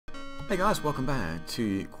Hey guys, welcome back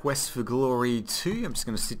to Quest for Glory 2. I'm just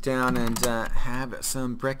going to sit down and have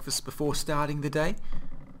some breakfast before starting the day.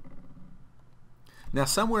 Now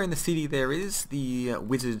somewhere in the city there is the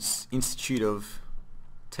Wizards Institute of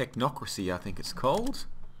Technocracy, I think it's called.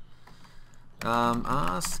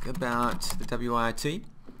 Ask about the WIT.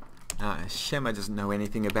 Shema doesn't know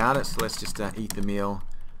anything about it, so let's just eat the meal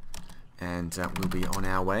and we'll be on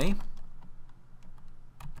our way.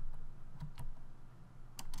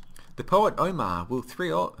 The poet Omar will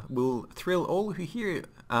thrill all who hear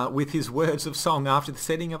with his words of song after the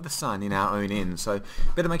setting of the sun in our own inn. So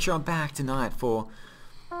better make sure I'm back tonight for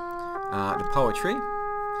the poetry.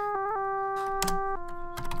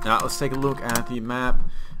 Let's take a look at the map.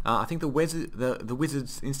 I think the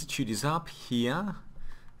Wizards Institute is up here.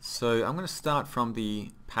 So I'm going to start from the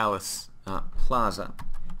Palace Plaza.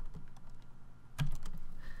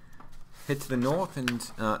 Head to the north and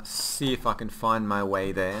see if I can find my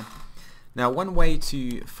way there. Now one way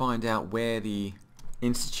to find out where the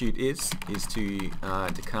Institute is to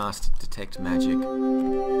cast Detect Magic.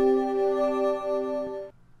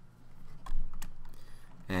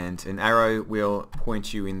 And an arrow will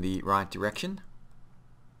point you in the right direction.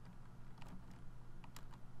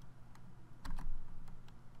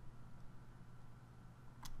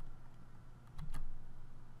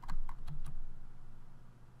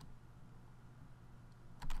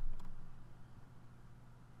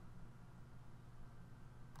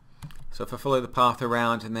 So if I follow the path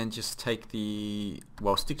around and then just take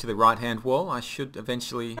stick to the right hand wall, I should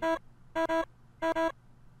eventually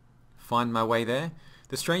find my way there.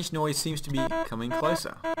 The strange noise seems to be coming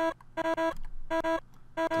closer.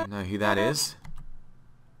 Don't know who that is.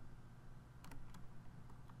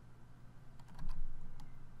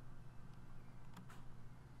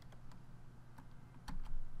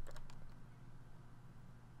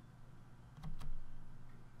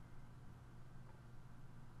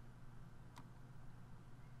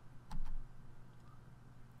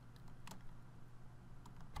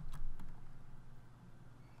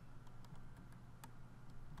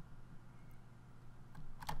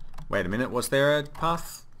 Wait a minute, was there a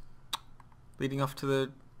path leading off to the...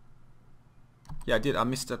 Yeah, I did. I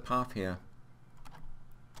missed a path here.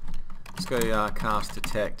 Let's go cast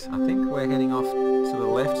Detect. I think we're heading off to the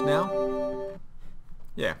left now.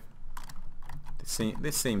 Yeah.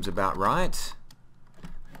 This seems about right.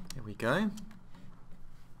 There we go.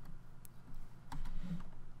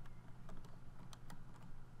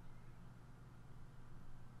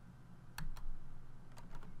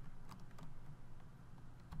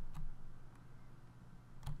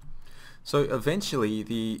 So eventually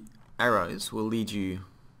the arrows will lead you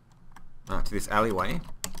to this alleyway.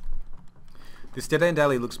 This dead-end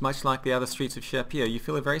alley looks much like the other streets of Shapeir. You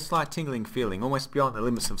feel a very slight tingling feeling, almost beyond the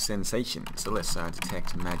limits of sensation. So let's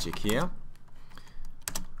detect magic here.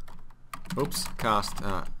 Oops, cast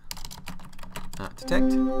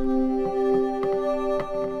Detect.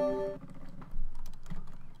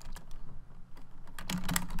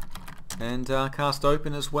 And cast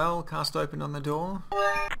Open as well. Cast Open on the door.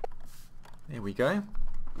 There we go.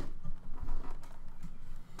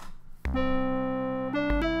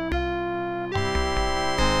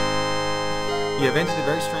 You have entered a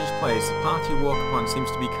very strange place. The path you walk upon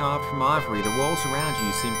seems to be carved from ivory. The walls around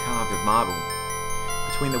you seem carved of marble.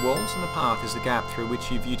 Between the walls and the path is a gap through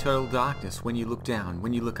which you view total darkness. When you look down,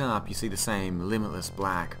 when you look up, you see the same limitless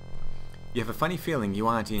black. You have a funny feeling you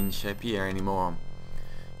aren't in Shapeir anymore.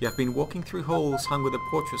 You have been walking through halls hung with the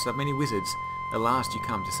portraits of many wizards. At last you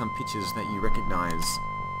come to some pictures that you recognize.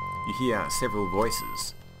 You hear several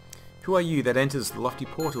voices. Who are you that enters the lofty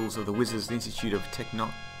portals of the Wizards Institute of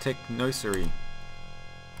Technocracy?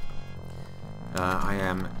 I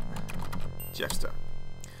am Jester.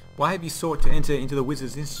 Why have you sought to enter into the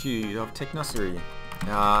Wizards Institute of Technocracy?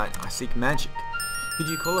 I seek magic. Who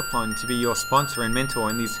do you call upon to be your sponsor and mentor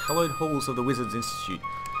in these hallowed halls of the Wizards Institute?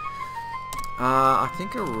 I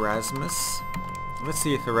think Erasmus. Let's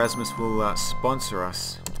see if Erasmus will sponsor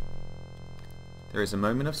us. There is a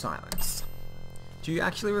moment of silence. Do you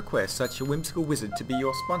actually request such a whimsical wizard to be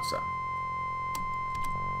your sponsor?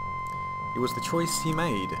 It was the choice he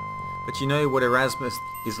made. But you know what Erasmus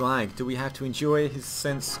is like. Do we have to enjoy his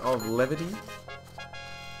sense of levity?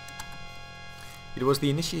 It was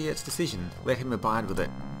the initiate's decision. Let him abide with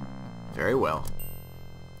it. Very well.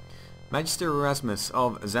 Magister Erasmus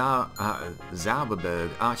of Zauberberg,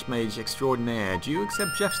 Archmage Extraordinaire, do you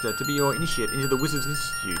accept Jester to be your initiate into the Wizards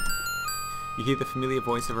Institute? You hear the familiar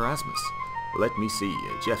voice of Erasmus. Let me see,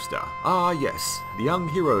 Jester. Ah, yes, the young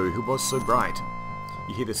hero who was so bright.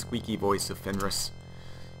 You hear the squeaky voice of Fenris.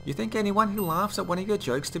 You think anyone who laughs at one of your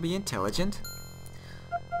jokes to be intelligent?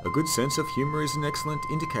 A good sense of humour is an excellent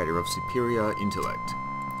indicator of superior intellect.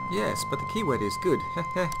 Yes, but the keyword is good.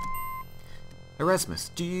 Erasmus,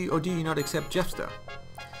 do you or do you not accept Jester?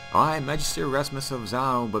 I, Magister Erasmus of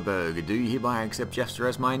Zalberberg, do hereby accept Jester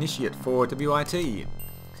as my initiate for WIT.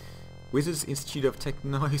 Wizards Institute of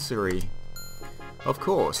Technocery. Of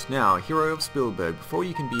course. Now, Hero of Spielberg, before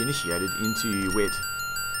you can be initiated into WIT,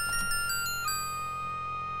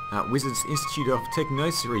 Wizards Institute of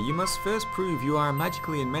Technocery, you must first prove you are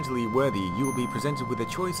magically and mentally worthy. You will be presented with a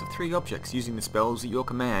choice of 3 objects. Using the spells at your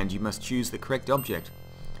command, you must choose the correct object,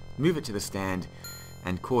 move it to the stand,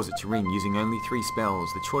 and cause it to ring using only 3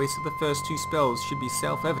 spells. The choice of the first 2 spells should be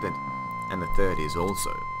self-evident, and the third is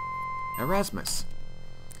also. Erasmus.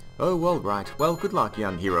 Oh, well, right. Well, good luck,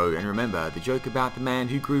 young hero, and remember the joke about the man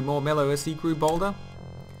who grew more mellow as he grew bolder?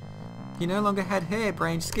 He no longer had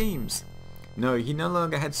hair-brained schemes. No, he no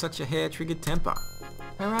longer had such a hair-triggered temper.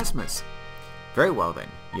 Erasmus. Very well then,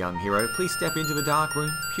 young hero, please step into the dark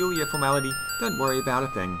room. Purely a formality, don't worry about a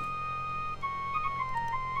thing.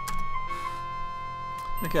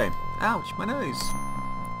 Okay, ouch, my nose.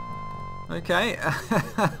 Okay,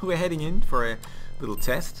 we're heading in for a little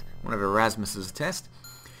test, one of Erasmus's tests.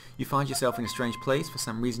 You find yourself in a strange place. For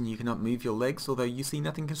some reason you cannot move your legs, although you see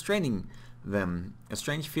nothing constraining them. A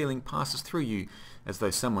strange feeling passes through you, as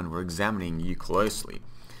though someone were examining you closely.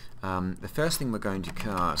 The first thing we're going to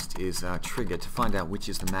cast is Trigger to find out which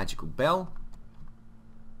is the magical bell.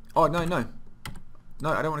 Oh, no, I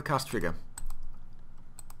don't want to cast Trigger.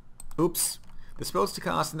 Oops. The spells to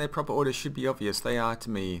cast in their proper order should be obvious. They are to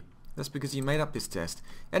me. That's because you made up this test.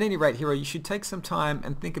 At any rate, hero, you should take some time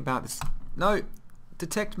and think about this. No!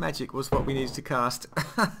 Detect magic was what we needed to cast.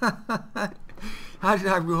 How did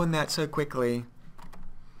I ruin that so quickly?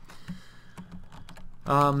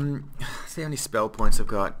 See how many spell points I've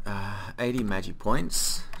got. 80 magic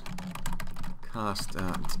points. Cast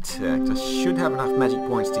detect. I should have enough magic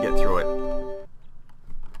points to get through it.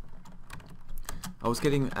 I was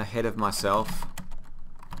getting ahead of myself.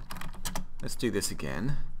 Let's do this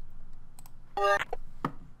again.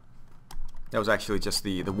 That was actually just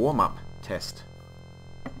the warm-up test.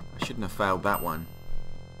 I shouldn't have failed that one.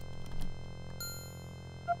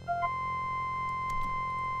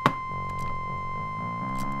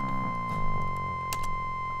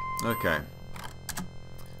 Okay.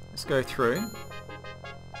 Let's go through.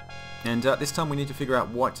 And this time we need to figure out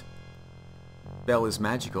what bell is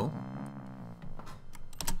magical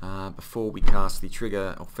before we cast the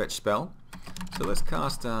trigger or fetch spell. So let's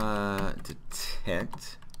cast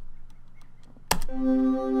detect.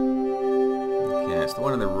 Okay, it's the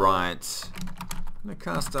one on the right. I'm going to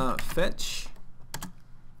cast fetch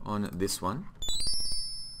on this one.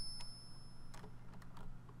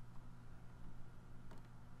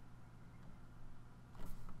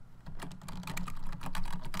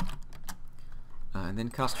 And then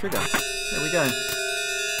cast trigger. There we go.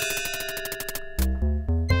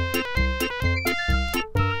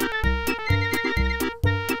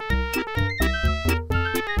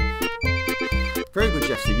 Very good,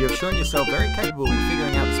 Jeffsy. You have shown yourself very capable in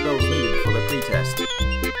figuring out the spells needed for the pre-test.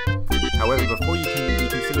 However, before you can be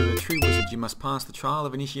considered a true wizard, you must pass the trial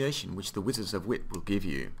of initiation, which the Wizards of Wit will give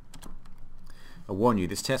you. I warn you,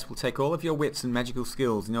 this test will take all of your wits and magical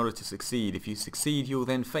skills in order to succeed. If you succeed, you will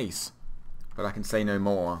then face. But I can say no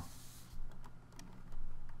more.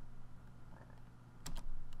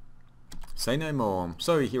 Say no more.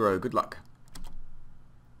 Sorry, hero. Good luck.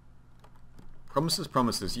 Promises,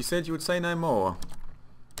 promises. You said you would say no more.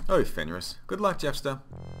 Oh, Fenris. Good luck, Jeffster.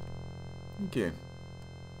 Thank you.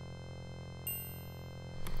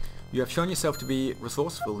 You have shown yourself to be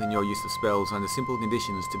resourceful in your use of spells under simple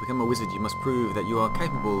conditions. To become a wizard, you must prove that you are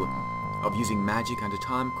capable of using magic under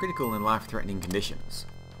time-critical and life-threatening conditions.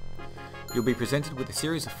 You'll be presented with a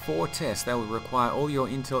series of 4 tests that will require all your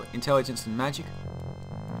intelligence and magic.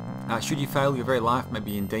 Should you fail, your very life may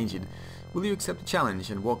be endangered. Will you accept the challenge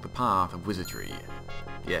and walk the path of wizardry?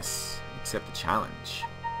 Yes, accept the challenge.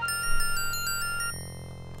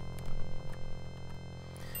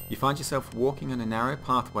 You find yourself walking on a narrow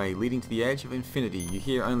pathway leading to the edge of infinity. You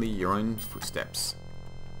hear only your own footsteps.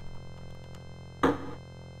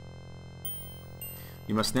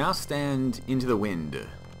 You must now stand into the wind.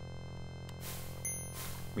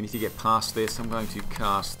 We need to get past this. I'm going to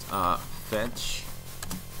cast fetch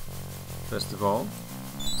first of all,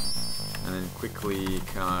 and then quickly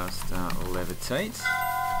cast levitate.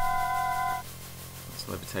 Let's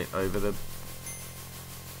levitate over the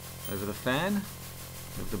fan,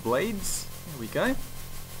 over the blades. There we go.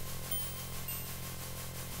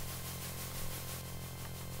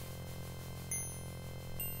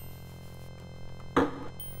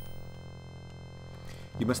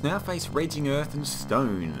 You must now face raging earth and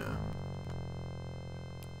stone.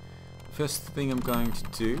 First thing I'm going to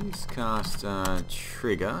do is cast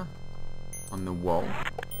Trigger on the wall.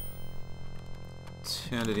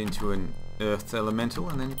 Turn it into an earth elemental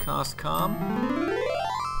and then cast Calm.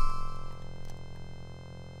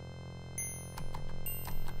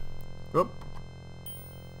 Oop.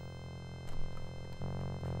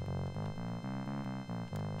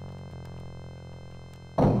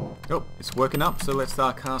 Oh, it's working up, so let's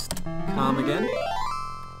cast Calm again.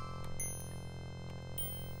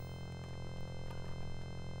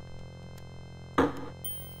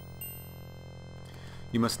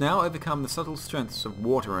 You must now overcome the subtle strengths of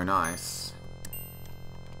water and ice.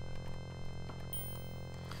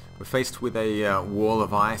 We're faced with a wall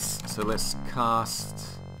of ice, so let's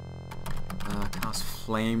cast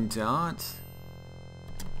Flame Dart.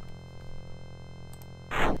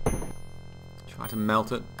 Try to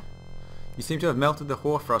melt it. You seem to have melted the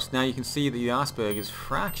hoarfrost. Now you can see that the iceberg is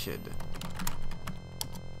fractured.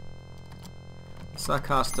 So I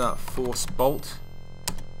cast Force Bolt.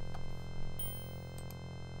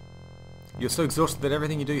 You're so exhausted that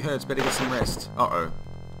everything you do hurts. Better get some rest. Uh-oh.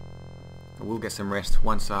 I will get some rest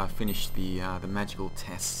once I finish the magical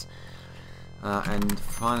tests. And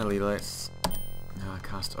finally, let's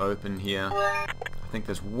cast Open here. I think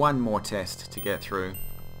there's one more test to get through.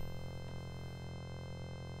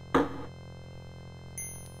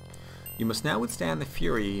 You must now withstand the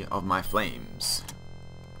fury of my flames.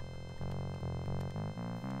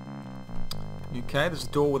 Okay, there's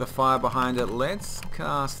a door with a fire behind it. Let's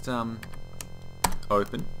cast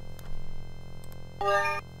Open.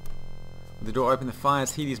 With the door open, the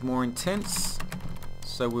fire's heat is more intense,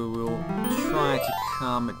 so we will try to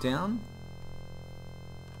calm it down.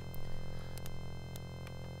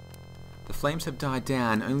 The flames have died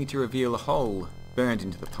down, only to reveal a hole burned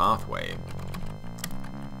into the pathway.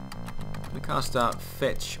 We cast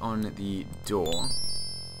Fetch on the door,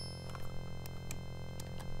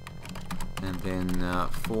 and then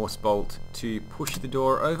Force Bolt to push the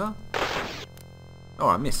door over. Oh,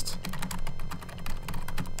 I missed.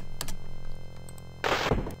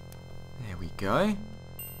 There we go.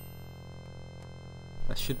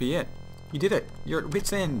 That should be it. You did it. You're at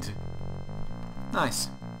wit's end. Nice.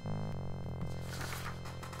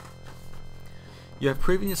 You have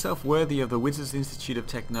proven yourself worthy of the Wizards Institute of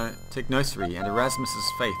Technocery and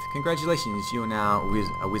Erasmus's faith. Congratulations, you are now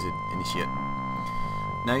a wizard initiate.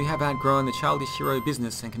 Now you have outgrown the childish hero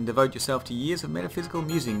business and can devote yourself to years of metaphysical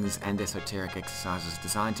musings and esoteric exercises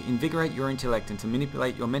designed to invigorate your intellect and to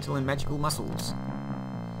manipulate your mental and magical muscles.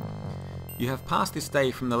 You have passed this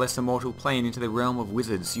day from the lesser mortal plane into the realm of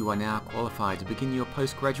wizards. You are now qualified to begin your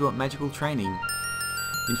postgraduate magical training.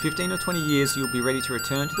 In 15 or 20 years you will be ready to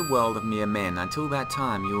return to the world of mere men. Until that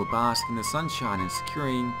time you will bask in the sunshine and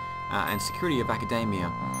security of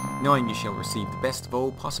academia, knowing you shall receive the best of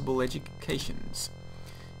all possible educations.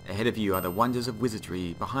 Ahead of you are the wonders of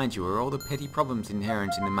wizardry. Behind you are all the petty problems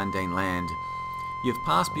inherent in the mundane land. You have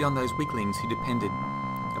passed beyond those weaklings who depended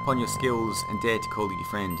upon your skills and dared to call you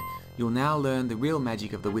friend. You will now learn the real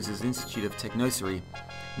magic of the Wizards Institute of Technocery,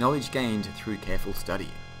 knowledge gained through careful study.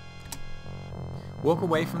 Walk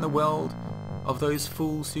away from the world of those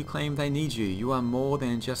fools who claim they need you. You are more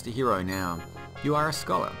than just a hero now. You are a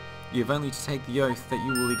scholar. You have only to take the oath that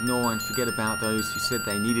you will ignore and forget about those who said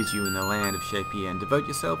they needed you in the land of Shapeir and devote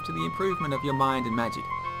yourself to the improvement of your mind and magic.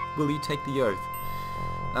 Will you take the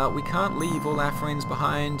oath? We can't leave all our friends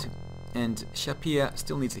behind, and Shapeir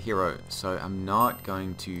still needs a hero, so I'm not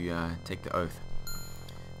going to take the oath.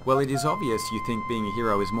 Well, it is obvious you think being a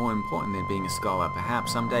hero is more important than being a scholar.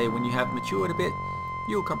 Perhaps someday when you have matured a bit,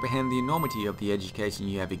 you'll comprehend the enormity of the education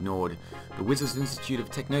you have ignored. The Wizards Institute of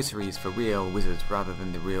Technocery is for real wizards rather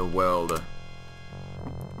than the real world.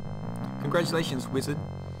 Congratulations, wizard.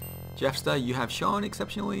 Jeffster, you have shown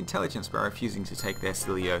exceptional intelligence by refusing to take their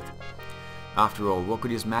silly oath. After all, what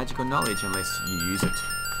good is magic or knowledge unless you use it?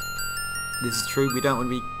 This is true, we don't want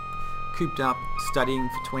to be cooped up studying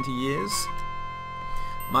for 20 years.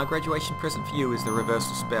 My graduation present for you is the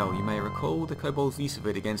reversal spell. You may recall the kobold's use of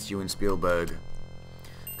it against you in Spielberg.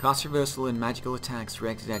 Cast reversal and magical attacks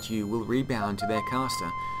directed at you will rebound to their caster,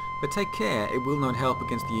 but take care, it will not help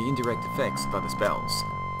against the indirect effects of other spells.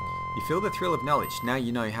 You feel the thrill of knowledge, now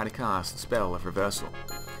you know how to cast the spell of reversal.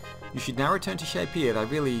 You should now return to Shapeir. They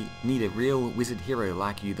really need a real wizard hero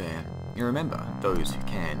like you there. And remember, those who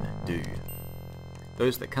can, do.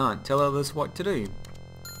 Those that can't, tell others what to do.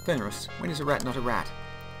 Fenris, when is a rat not a rat?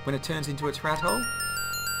 When it turns into its rat hole?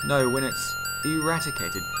 No, when it's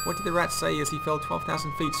eradicated. What did the rat say as he fell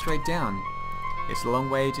 12,000 feet straight down? It's a long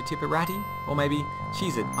way to Tipperary, or maybe,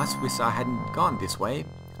 cheese it, I wish I hadn't gone this way.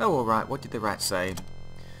 Oh, alright, what did the rat say?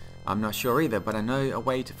 I'm not sure either, but I know a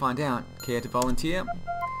way to find out. Care to volunteer?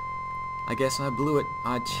 I guess I blew it.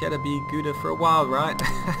 I'd cheddar be gooder for a while, right?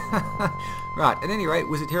 Right, at any rate,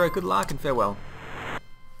 Wizard Hero, good luck and farewell.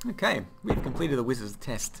 Okay, we've completed the Wizard's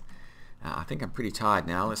test. I think I'm pretty tired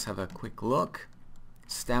now. Let's have a quick look.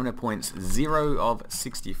 Stamina points 0 of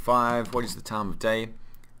 65. What is the time of day?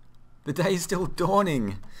 The day is still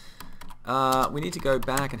dawning. We need to go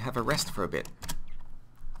back and have a rest for a bit.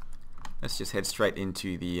 Let's just head straight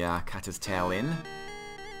into the Cutter's Tail Inn.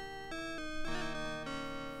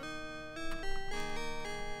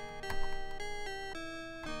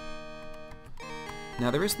 Now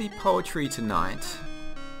there is the poetry tonight.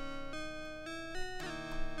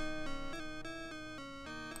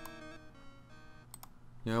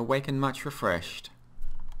 You're awake and much refreshed.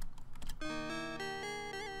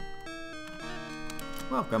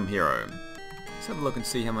 Welcome, hero. Let's have a look and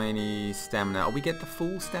see how many stamina. Oh, we get the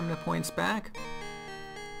full stamina points back.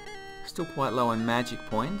 Still quite low on magic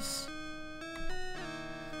points.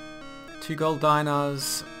 2 gold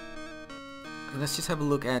dinars. Let's just have a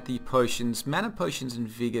look at the potions. Mana potions and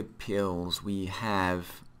vigor pills we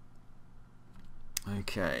have.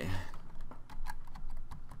 Okay.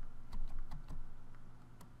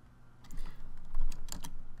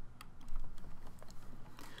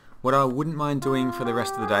 What I wouldn't mind doing for the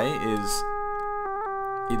rest of the day is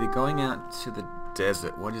either going out to the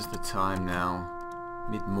desert. What is the time now?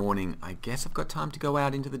 Mid-morning. I guess I've got time to go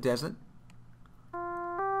out into the desert.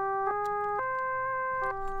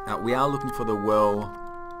 We are looking for the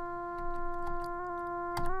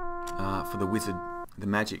for the wizard, the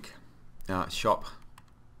magic shop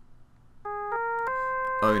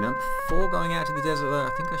owner. Before going out to the desert though,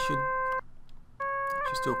 I think I should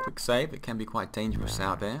just do a quick save. It can be quite dangerous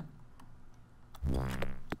out there.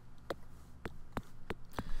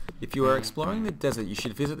 If you are exploring the desert, you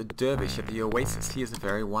should visit the dervish at the oasis. He is a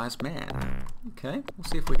very wise man. Okay, we'll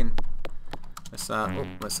see if we can. Let's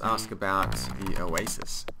ask about the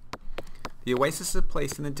oasis. The oasis is a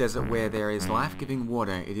place in the desert where there is life-giving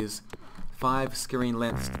water. It is 5 scurrying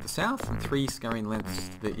lengths to the south and 3 scurrying lengths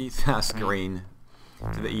to the east. Scurrying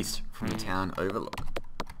to the east from the town overlook.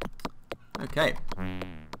 Okay.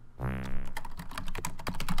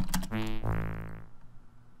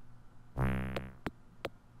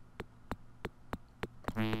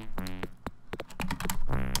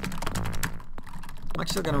 I'm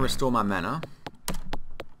actually going to restore my mana.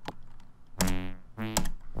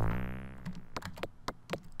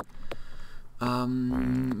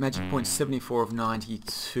 Magic points 74 of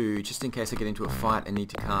 92, just in case I get into a fight and need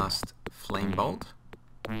to cast Flame Bolt.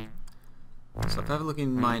 So if I have a look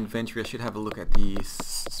in my inventory, I should have a look at the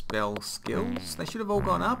spell skills. They should have all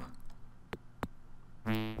gone up.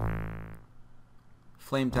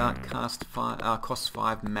 Flame Dart costs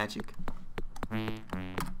 5 magic.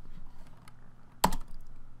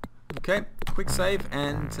 Okay, quick save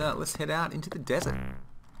and let's head out into the desert.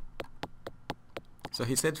 So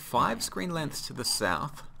he said 5 screen lengths to the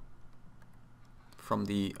south from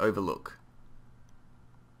the overlook.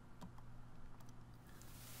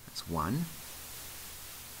 That's 1.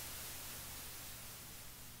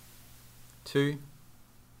 2.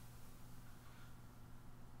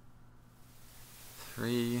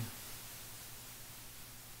 3.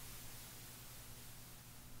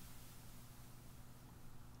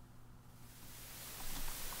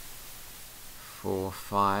 4,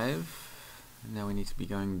 5. Now we need to be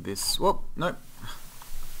going this. Whoop! Nope.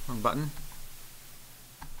 Wrong button.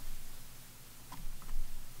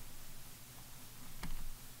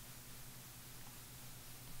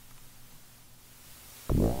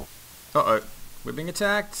 Uh-oh. We're being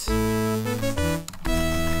attacked. Why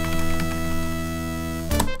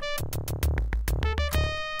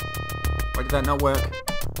did that not work?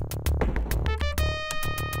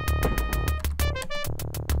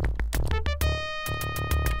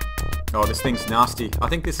 Oh, this thing's nasty. I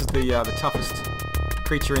think this is the toughest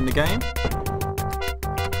creature in the game.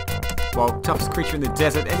 Well, toughest creature in the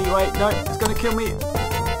desert anyway. No, it's gonna kill me.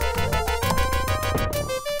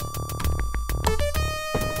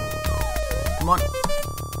 Come on.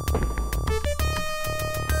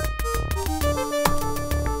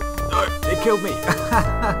 No, it killed me.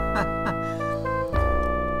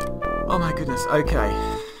 Oh my goodness,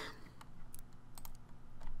 okay.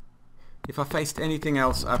 If I faced anything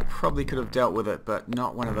else, I probably could have dealt with it, but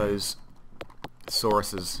not one of those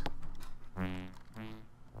Sauruses.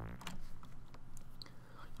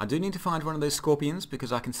 I do need to find one of those scorpions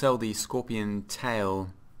because I can sell the scorpion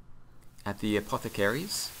tail at the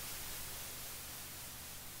apothecaries.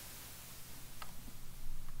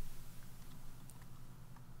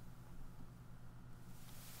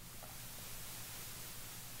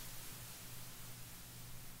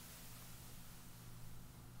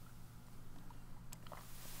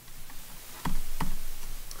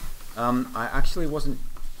 I actually wasn't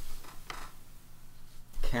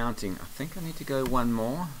counting. I think I need to go one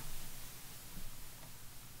more.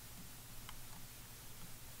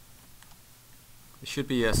 There should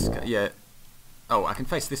be a... yeah. Oh, I can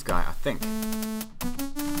face this guy, I think.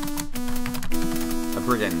 A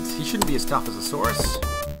brigand. He shouldn't be as tough as a Saurus.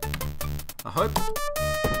 I hope.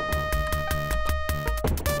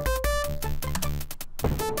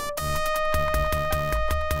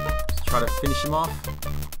 Let's try to finish him off.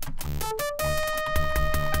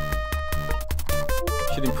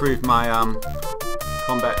 Should improve my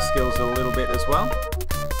combat skills a little bit as well.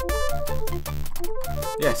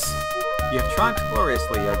 Yes, you have triumphed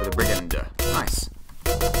gloriously over the brigand. Nice.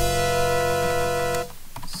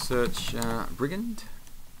 Search brigand.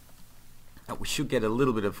 Oh, we should get a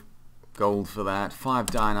little bit of gold for that. 5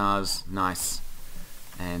 dinars, nice.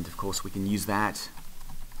 And of course we can use that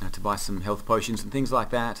to buy some health potions and things like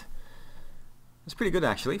that. That's pretty good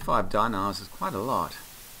actually. 5 dinars is quite a lot.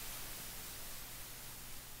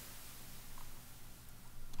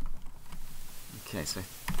 Okay, so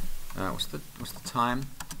what's the time?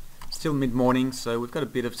 Still mid-morning, so we've got a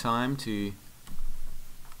bit of time to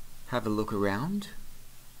have a look around.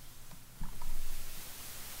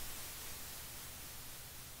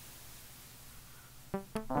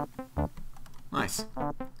 Nice.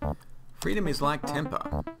 Freedom is like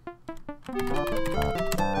temper.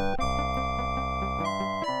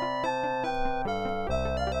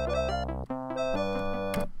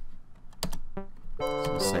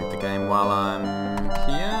 So save the game while I'm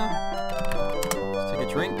here. Let's take a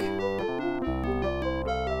drink.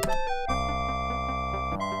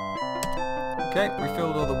 Okay,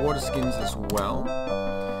 refilled all the water skins as well.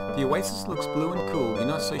 The oasis looks blue and cool. You're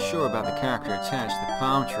not so sure about the character attached to the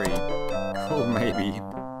palm tree. Cool, maybe.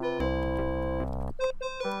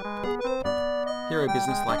 Hero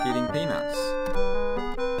business like eating peanuts.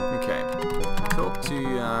 Okay. Talk to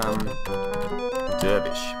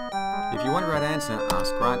Dervish. If you want the right answer,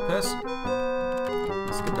 ask right person.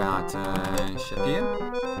 Ask about Shapeir.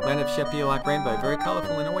 Land of Shapeir like rainbow, very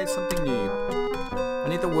colourful and always something new. I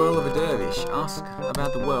need the whirl of a dervish. Ask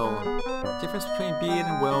about the whirl. The difference between beard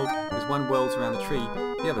and world is one whirls around the tree,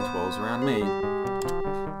 the other twirls around me.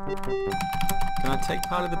 Can I take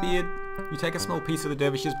part of the beard? You take a small piece of the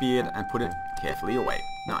dervish's beard and put it carefully away.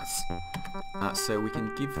 Nice. So we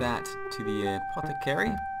can give that to the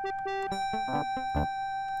apothecary.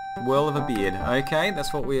 Whirl of a beard. Okay,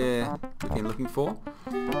 that's what we've been looking for.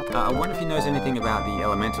 I wonder if he knows anything about the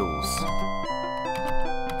elementals.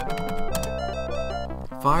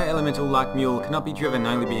 Fire elemental like mule cannot be driven,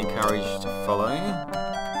 only be encouraged to follow.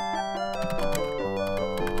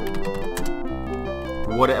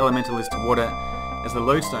 The water elemental is to water as the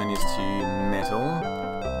lodestone is to metal.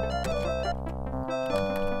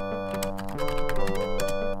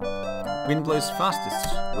 Wind blows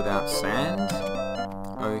fastest without sand.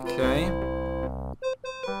 Okay.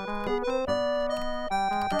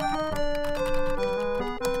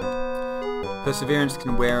 Perseverance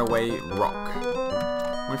can wear away rock.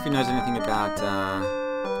 I wonder if he knows anything about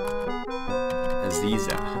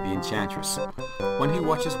Aziza, the enchantress. One who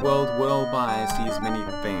watches world whirl by sees many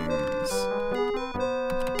things.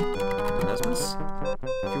 Announcements?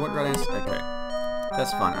 If you want right answer, okay.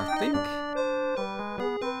 That's fine. I think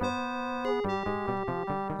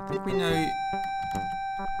we know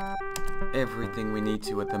everything we need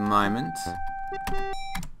to at the moment.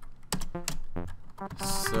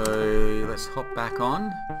 So let's hop back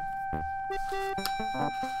on.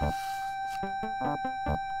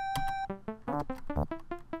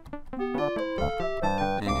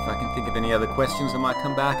 And if I can think of any other questions I might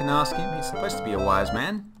come back and ask him. He's supposed to be a wise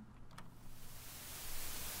man.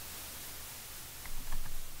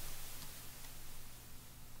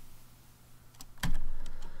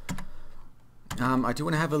 I do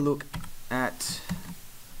want to have a look at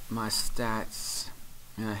my stats.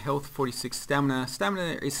 Health 46, stamina.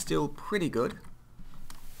 Stamina is still pretty good.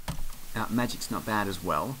 Magic's not bad as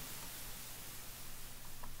well.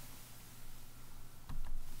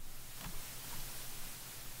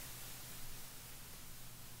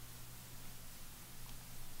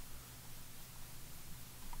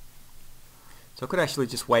 So I could actually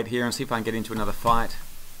just wait here and see if I can get into another fight.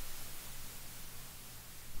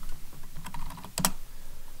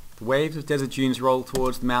 The waves of desert dunes roll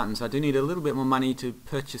towards the mountains. I do need a little bit more money to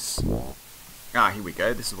purchase... Ah, here we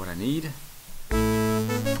go. This is what I need.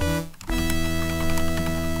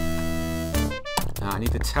 I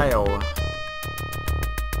need the tail.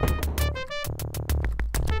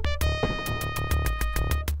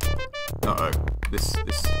 Uh-oh. This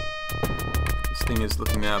thing is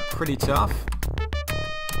looking pretty tough.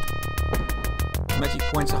 magic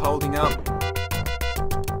points are holding up.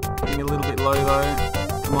 Getting a little bit low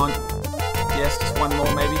though. Come on. Yes, just one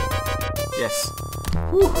more maybe. Yes.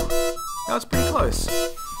 Whew. That was pretty close.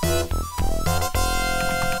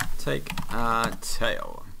 Take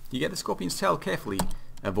tail. You get the scorpion's tail carefully,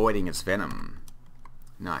 avoiding its venom.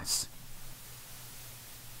 Nice.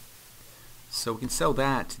 So we can sell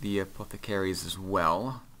that to the apothecaries as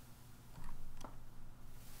well.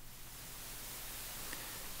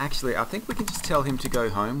 Actually, I think we can just tell him to go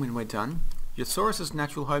home when we're done. Your Saurus's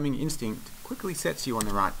natural homing instinct quickly sets you on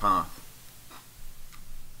the right path.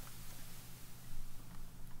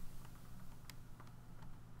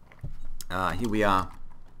 Here we are.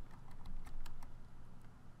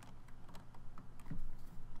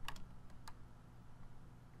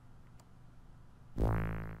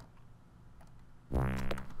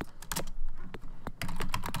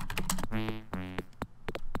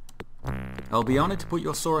 I'll be honoured to put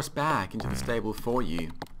your Saurus back into the stable for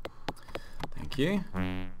you. Thank you.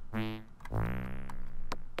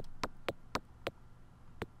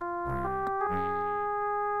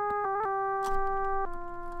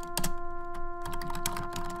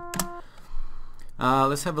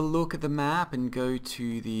 Let's have a look at the map and go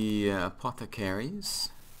to the apothecaries.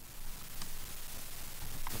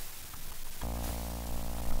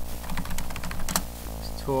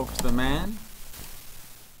 Let's talk to the man.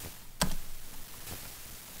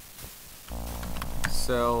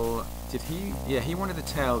 Sell, did he? Yeah, he wanted the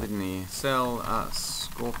tail, didn't he? Sell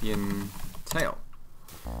scorpion tail.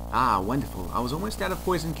 Ah, wonderful. I was almost out of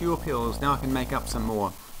poison cure pills. Now I can make up some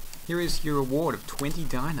more. Here is your reward of 20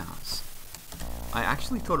 dinars. I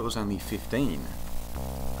actually thought it was only 15.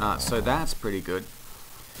 So that's pretty good.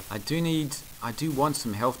 I do want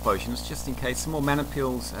some health potions just in case. Some more mana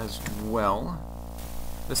pills as well.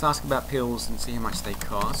 Let's ask about pills and see how much they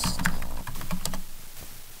cost.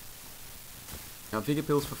 Now, vigor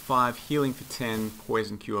pills for 5, healing for 10,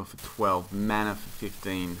 poison cure for 12, mana for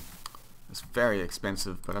 15. That's very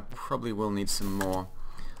expensive, but I probably will need some more.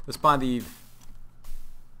 Let's buy the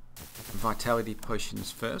vitality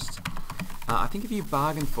potions first. I think if you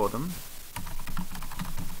bargain for them,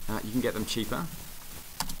 you can get them cheaper.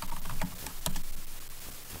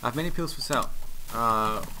 I have many pills for sale.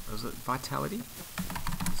 Is it vitality?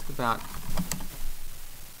 It's about...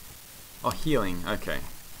 Oh, healing, okay.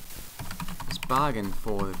 Bargain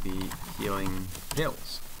for the healing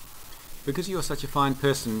pills. Because you are such a fine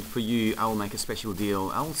person, for you I will make a special deal.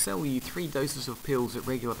 I will sell you 3 doses of pills at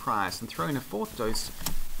regular price and throw in a 4th dose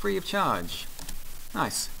free of charge.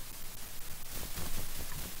 Nice.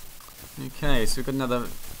 Okay, so we've got another...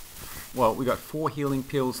 Well, we got 4 healing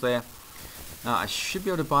pills there. I should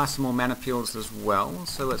be able to buy some more mana pills as well.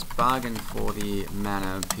 So let's bargain for the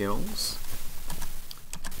mana pills.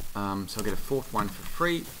 So I'll get a 4th one for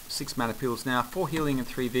free. 6 mana pills now, 4 healing and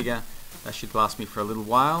 3 vigor. That should last me for a little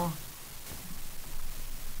while.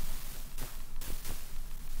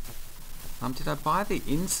 Did I buy the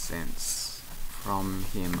incense from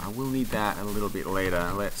him? I will need that a little bit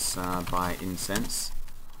later. Let's buy incense.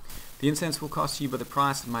 The incense will cost you by the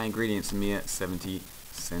price of my ingredients a mere 70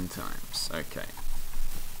 centimes. Okay.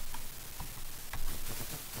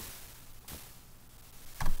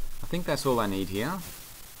 I think that's all I need here.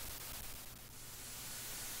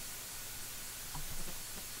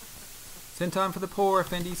 Send time for the poor,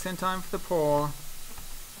 Effendi, send time for the poor.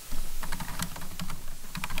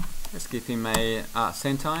 Let's give him a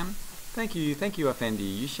send time. Thank you, Effendi.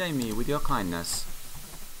 You shame me with your kindness.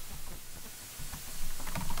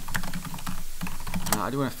 I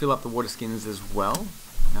do want to fill up the water skins as well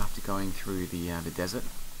after going through the desert.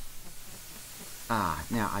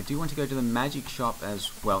 Now I do want to go to the magic shop as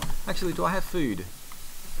well. Actually, do I have food?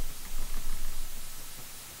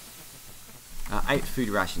 8 food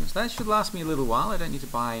rations. That should last me a little while. I don't need to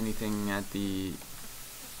buy anything at the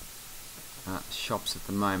shops at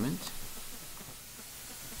the moment.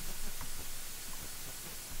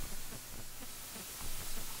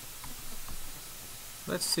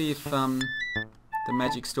 Let's see if the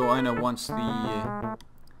magic store owner wants the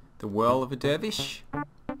whirl of a dervish.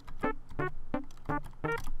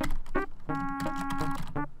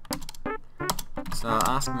 So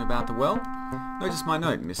ask him about the well. Notice my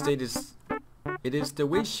note, mister. It is the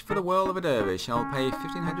wish for the whirl of a dervish. I'll pay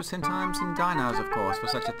 1,500 centimes in dinars, of course, for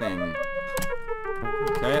such a thing.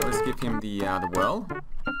 Okay, let's give him the whirl.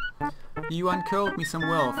 You uncurled me some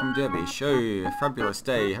whirl from dervish. Oh, fabulous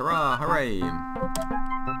day. Hurrah, hooray.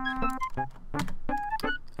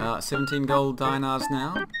 17 gold dinars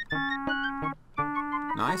now.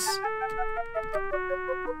 Nice.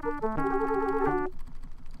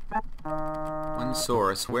 One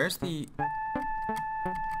Saurus. Where's the...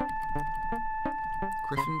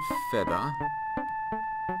 Griffin feather.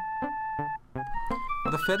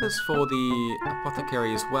 Are the feathers for the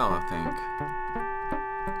apothecary as well, I think?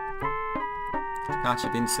 Pouch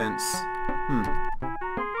of incense.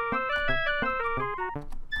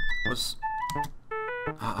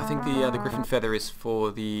 I think the Griffin feather is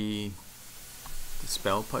for the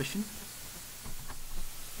spell potion.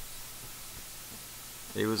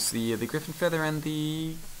 It was the Griffin feather and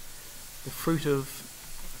the fruit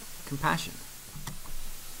of compassion.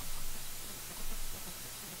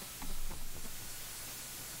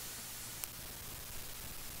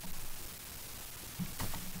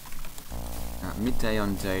 Midday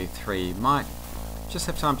on day 3. Might just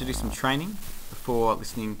have time to do some training before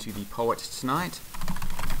listening to the poet tonight.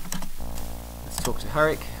 Let's talk to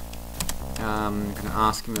Harik. I'm going to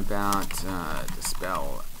ask him about the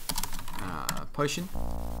spell potion.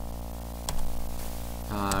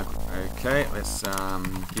 Okay, let's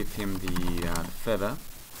give him the feather.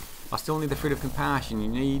 I still need the fruit of compassion. You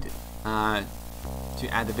need to add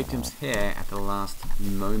the victim's hair at the last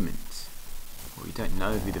moment. Well, you don't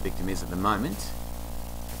know who the victim is at the moment.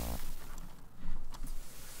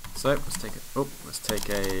 So let's take a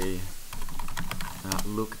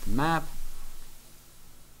look at the map.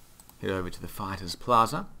 Head over to the Fighters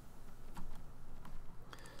Plaza.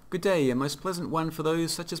 Good day, a most pleasant one for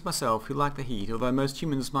those such as myself who like the heat. Although most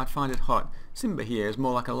humans might find it hot, Simba here is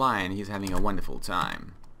more like a lion. He's having a wonderful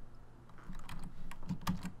time.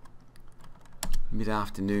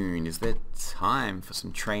 Mid-afternoon. Is there time for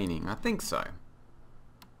some training? I think so.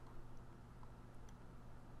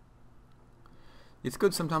 It's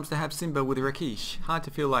good sometimes to have Simba with Rakesh. Hard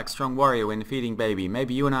to feel like strong warrior when feeding baby.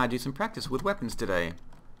 Maybe you and I do some practice with weapons today.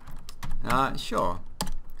 Sure.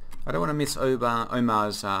 I don't want to miss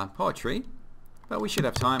Omar's poetry, but we should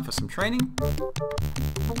have time for some training.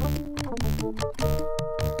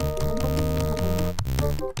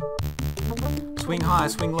 Swing high,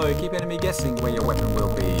 swing low, keep enemy guessing where your weapon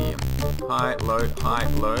will be. High, low,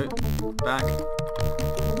 back,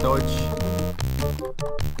 dodge.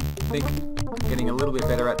 I think I'm getting a little bit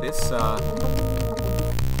better at this.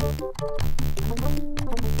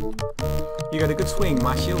 You got a good swing,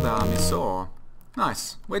 my shield arm is sore.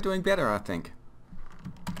 Nice, we're doing better, I think.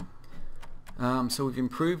 So we've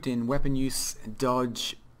improved in weapon use,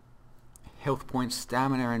 dodge, health points,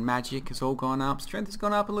 stamina and magic has all gone up. Strength has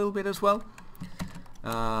gone up a little bit as well.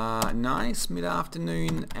 Nice,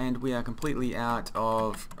 mid-afternoon, and we are completely out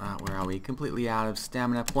of, where are we? Completely out of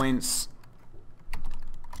stamina points.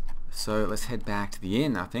 So let's head back to the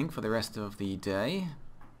inn, I think, for the rest of the day.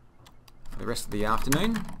 For the rest of the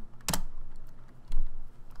afternoon.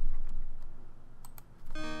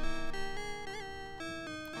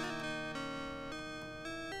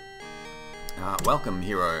 Welcome,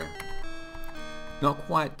 hero. Not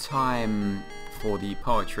quite time for the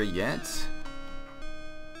poetry yet.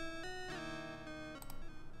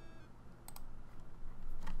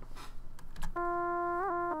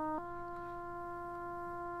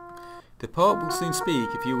 The poet will soon speak,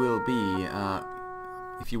 if you will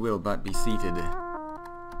but be seated.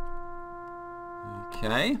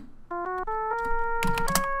 Okay.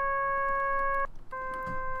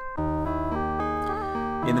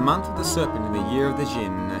 In the month of the serpent, in the year of the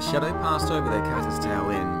Jinn, a shadow passed over the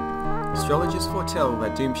Cater's-tail inn. Astrologers foretell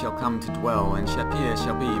that doom shall come to dwell, and Shapeir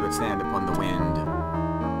shall be but sand upon the wind.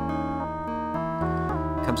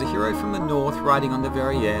 Comes a hero from the north, riding on the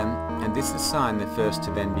very air, and this is sign the first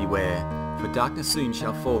to then beware. For darkness soon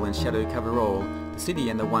shall fall and shadow cover all, the city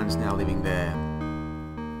and the ones now living there.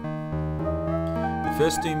 The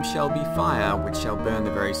first doom shall be fire, which shall burn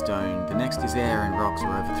the very stone. The next is air, and rocks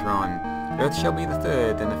are overthrown. Earth shall be the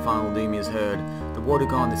third, then the final doom is heard. The water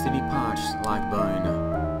gone, the city parched like bone.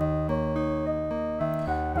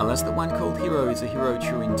 Unless the one called hero is a hero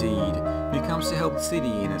true indeed, who comes to help the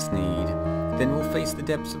city in its need, then we'll face the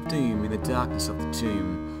depths of doom in the darkness of the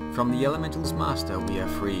tomb. From the elemental's master we are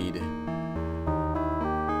freed.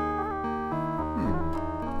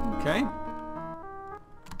 Okay.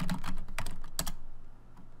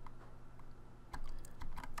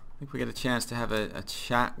 I think we get a chance to have a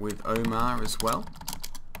chat with Omar as well.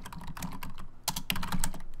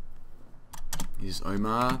 Is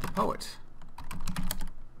Omar the poet?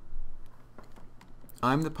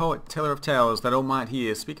 I'm the poet, teller of tales that all might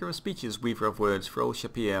hear, speaker of speeches, weaver of words for all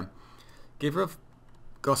Shapeir, giver of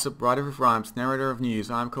gossip, writer of rhymes, narrator of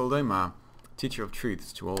news. I am called Omar, teacher of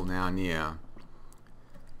truths to all now near.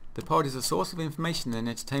 The poet is a source of information and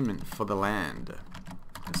entertainment for the land.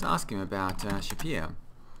 Let's ask him about Shapeir.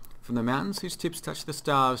 From the mountains whose tips touch the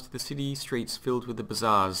stars, to the city streets filled with the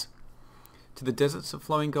bazaars, to the deserts of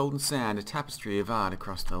flowing golden sand, a tapestry of art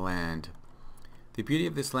across the land. The beauty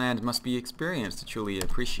of this land must be experienced to truly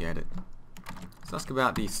appreciate it. Let's ask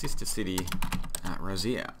about the sister city at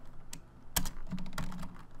Raseir.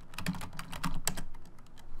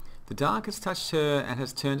 The dark has touched her and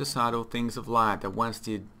has turned aside all things of light that once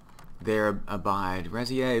did there abide.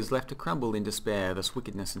 Raseir is left to crumble in despair, thus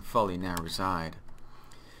wickedness and folly now reside.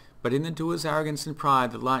 But in the doer's arrogance and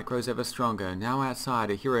pride the light grows ever stronger. Now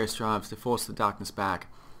outside a hero strives to force the darkness back,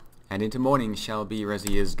 and into morning shall be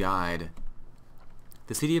Raseir's guide.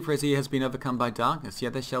 The city of Raseir has been overcome by darkness,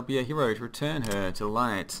 yet there shall be a hero to return her to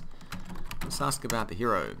light. Let's ask about the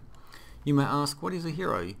hero. You may ask, what is a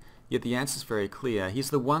hero? Yet the answer is very clear. He's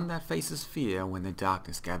the one that faces fear when the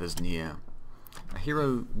darkness gathers near. A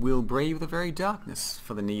hero will brave the very darkness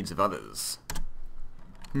for the needs of others.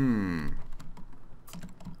 Do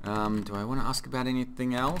I want to ask about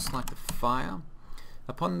anything else, like the fire?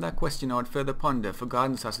 Upon that question I would further ponder. For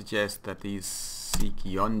guidance I suggest that these seek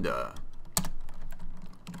yonder.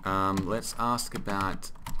 Let's ask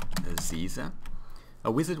about Aziza.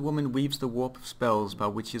 A wizard woman weaves the warp of spells by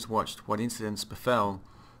which is watched what incidents befell.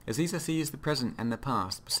 Aziza sees the present and the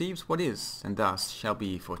past, perceives what is, and thus shall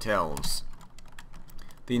be foretells.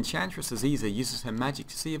 The enchantress Aziza uses her magic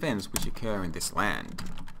to see events which occur in this land.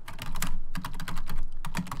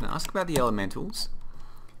 Can I ask about the elementals?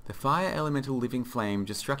 The fire elemental living flame,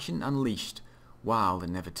 destruction unleashed, wild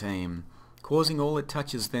and never tame, causing all it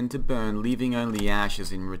touches then to burn, leaving only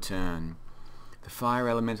ashes in return. The fire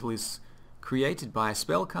elemental is created by a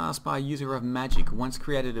spell cast by a user of magic. Once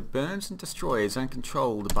created it burns and destroys,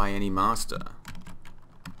 uncontrolled by any master.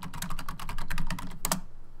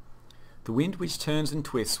 The wind which turns and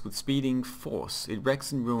twists with speeding force, it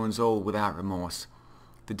wrecks and ruins all without remorse.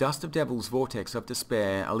 The dust of devils, vortex of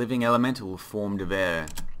despair, a living elemental formed of air.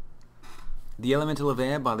 The elemental of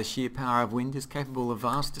air, by the sheer power of wind, is capable of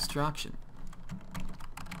vast destruction.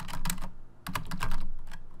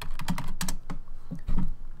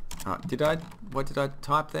 What did I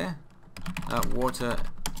type there? Water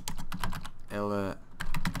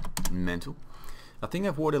elemental. A thing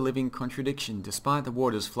of water living contradiction, despite the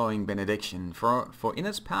water's flowing benediction. For in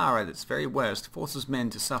its power at its very worst, forces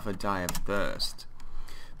men to suffer, die of thirst.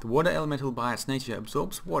 The water elemental by its nature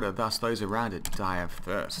absorbs water, thus those around it die of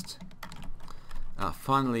thirst.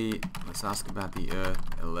 Finally, let's ask about the earth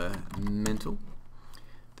elemental.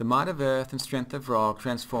 The might of earth and strength of rock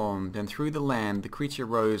transformed, and through the land the creature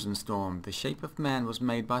rose and stormed. The shape of man was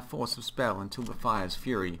made by force of spell, until the fire's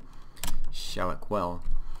fury shall it quell.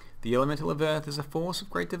 The elemental of earth is a force of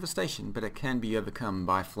great devastation, but it can be overcome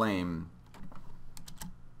by flame.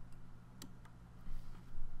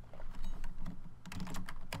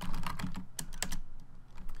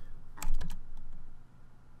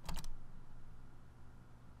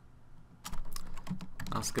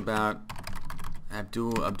 Ask about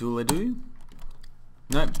Abdulla Doo?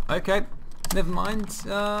 Nope. Okay. Never mind.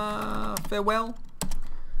 Farewell.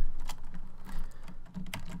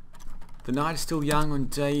 The night is still young on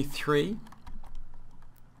day 3.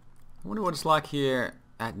 I wonder what it's like here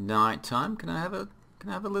at night time. Can I have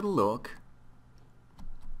a little look?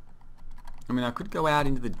 I mean, I could go out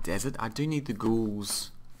into the desert. I do need the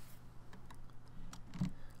ghouls.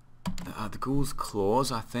 The ghouls'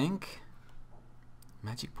 claws, I think.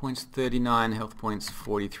 Magic points 39, health points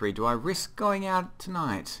 43. Do I risk going out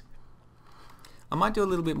tonight? I might do a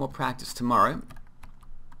little bit more practice tomorrow,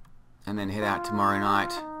 and then head out tomorrow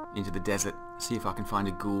night into the desert, see if I can find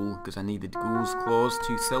a ghoul, because I need the ghoul's claws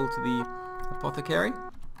to sell to the apothecary.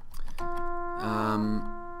 Can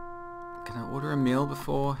I order a meal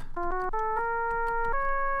before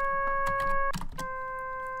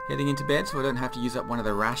heading into bed so I don't have to use up one of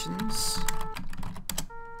the rations?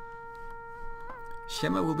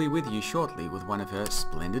 Shema will be with you shortly with one of her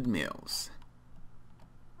splendid meals.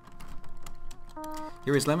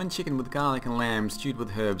 Here is lemon chicken with garlic and lamb stewed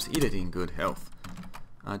with herbs. Eat it in good health.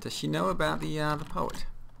 Does she know about the poet?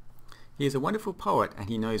 He is a wonderful poet and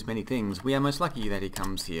he knows many things. We are most lucky that he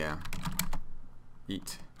comes here.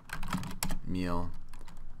 Eat. Meal.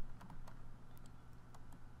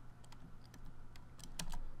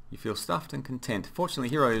 You feel stuffed and content. Fortunately,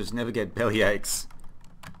 heroes never get belly aches.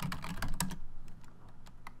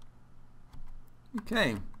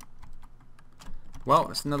 Okay. Well,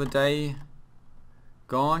 it's another day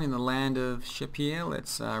gone in the land of Shapeir.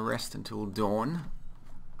 Let's rest until dawn.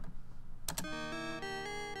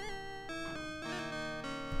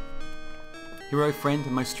 Hero friend, a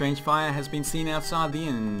most strange fire has been seen outside the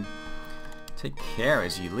inn. Take care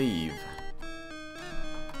as you leave.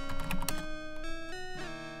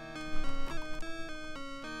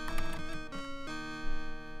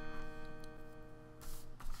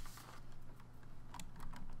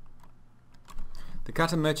 The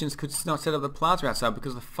cutter merchants could not set up the plaza outside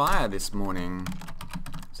because of the fire this morning.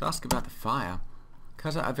 Let's ask about the fire.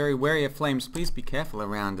 Cutter are very wary of flames. Please be careful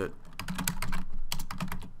around it.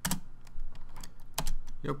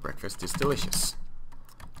 Your breakfast is delicious.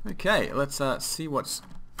 Okay, let's see what's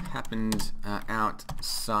happened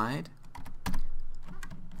outside.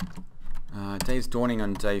 Day's dawning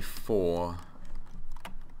on day 4.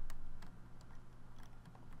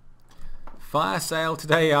 Fire sale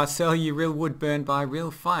today. I sell you real wood burned by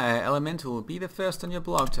real fire elemental. Be the first on your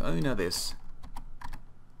blog to own this.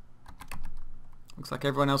 Looks like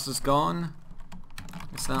everyone else is gone.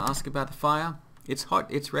 Let's ask about the fire. It's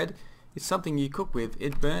hot, it's red, it's something you cook with.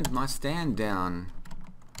 It burned my stand down.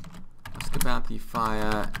 Ask about the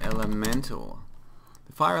fire elemental.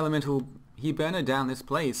 The fire elemental, he burned down this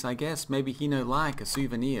place. I guess maybe he no like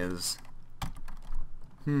souvenirs.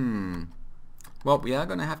 Well, we are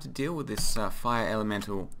going to have to deal with this fire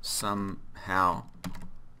elemental somehow.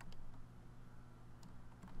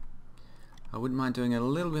 I wouldn't mind doing a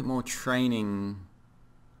little bit more training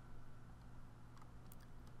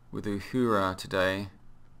with Uhura today,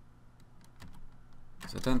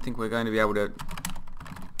 because I don't think we're going to be able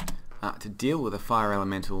to deal with a fire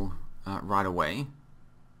elemental right away.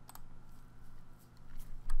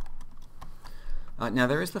 Now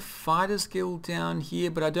there is the Fighters Guild down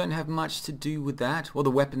here, but I don't have much to do with that, or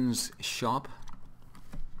the weapons shop.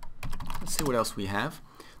 Let's see what else we have.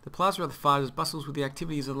 The Plaza of the Fighters bustles with the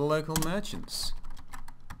activities of the local merchants.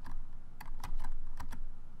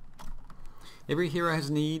 Every hero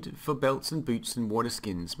has need for belts and boots and water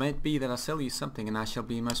skins. May it be that I sell you something and I shall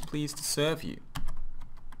be most pleased to serve you.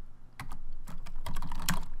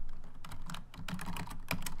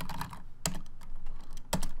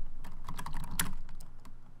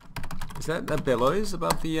 Is that the bellows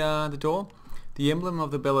above the door? The emblem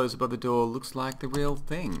of the bellows above the door looks like the real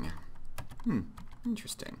thing.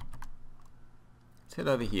 Interesting. Let's head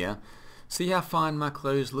over here. See how fine my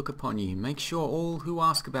clothes look upon you. Make sure all who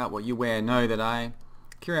ask about what you wear know that I,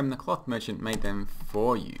 Kiram the cloth merchant, made them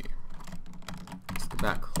for you. Ask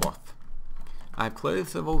about cloth. I have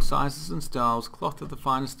clothes of all sizes and styles, cloth of the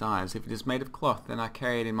finest dyes. If it is made of cloth, then I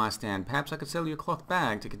carry it in my stand. Perhaps I could sell you a cloth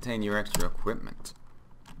bag to contain your extra equipment.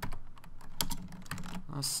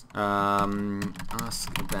 Ask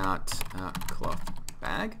about cloth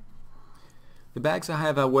bag. The bags I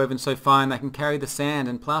have are woven so fine they can carry the sand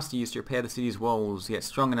and plaster used to repair the city's walls, yet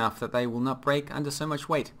strong enough that they will not break under so much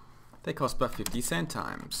weight. They cost but 50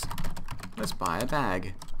 centimes. Let's buy a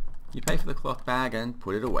bag. You pay for the cloth bag and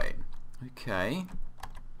put it away. Okay.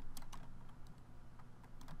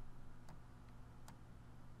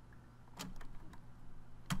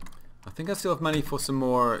 I think I still have money for some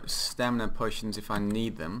more stamina potions if I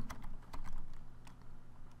need them.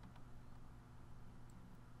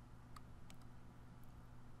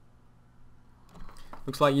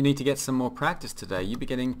 Looks like you need to get some more practice today. You'll be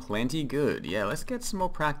getting plenty good. Yeah, let's get some more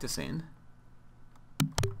practice in.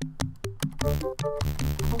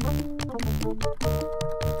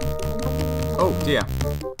 Oh dear.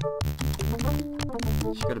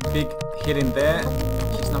 She got a big hit in there.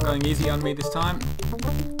 She's not going easy on me this time.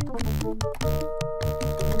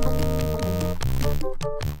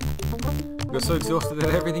 You're so exhausted that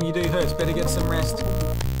everything you do hurts. Better get some rest.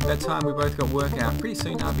 That time we both got work out. Pretty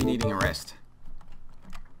soon I'll be needing a rest.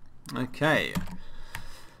 Okay.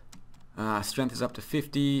 Strength is up to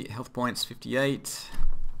 50. Health points 58.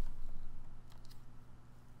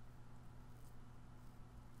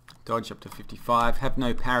 Dodge up to 55. Have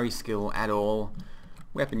no parry skill at all.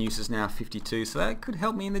 Weapon use is now 52, so that could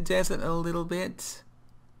help me in the desert a little bit.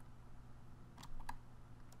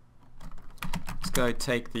 Let's go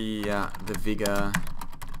take the vigor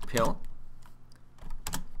pill.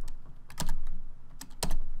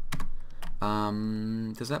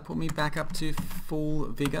 Does that put me back up to full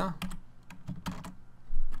vigor?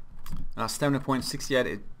 Stamina point 68,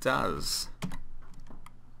 it does.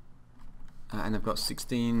 And I've got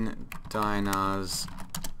 16 dinars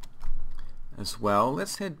as well.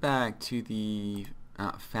 Let's head back to the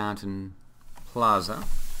Fountain Plaza.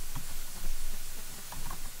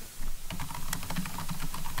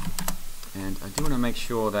 And I do want to make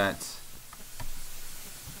sure that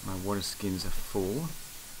my water skins are full.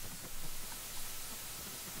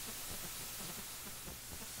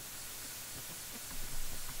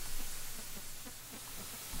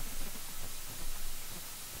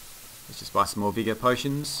 Let's just buy some more vigor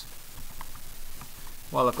potions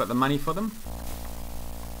while I've got the money for them.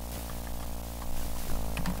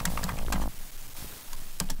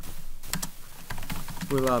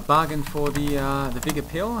 We'll bargain for the vigor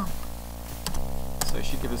pill. So it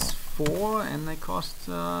should give us 4, and they cost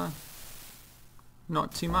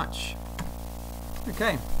not too much.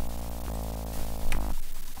 Okay.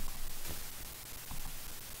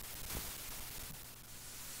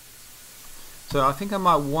 So I think I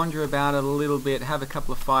might wander about a little bit, have a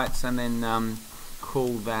couple of fights, and then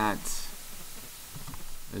call that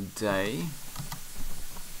a day.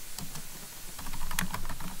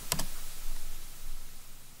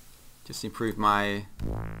 Just improve my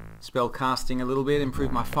spell casting a little bit,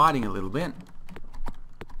 improve my fighting a little bit.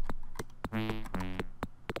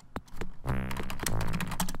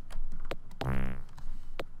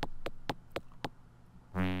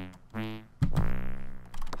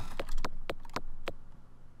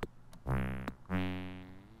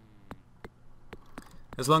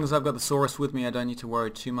 As long as I've got the Saurus with me, I don't need to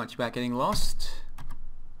worry too much about getting lost.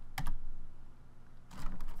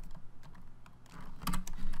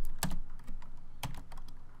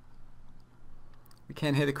 We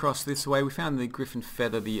can head across this way. We found the Griffin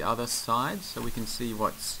Feather the other side, so we can see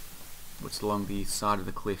what's along the side of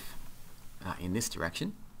the cliff in this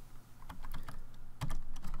direction.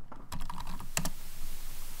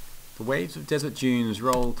 The waves of desert dunes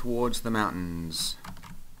roll towards the mountains.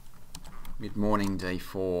 Mid-morning, day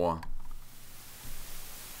 4.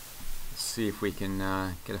 Let's see if we can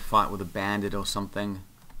get a fight with a bandit or something.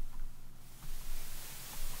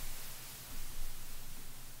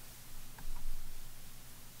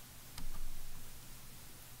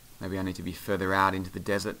 Maybe I need to be further out into the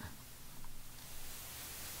desert.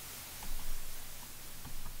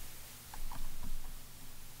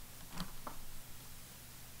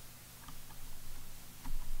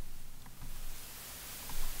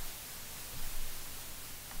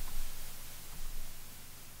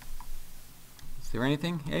 Is there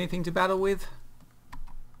anything to battle with?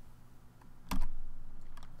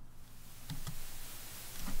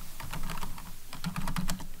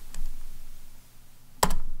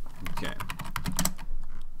 Okay.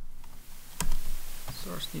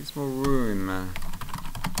 Source needs more room.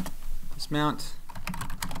 Dismount.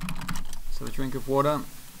 Let's have a drink of water.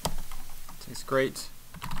 Tastes great.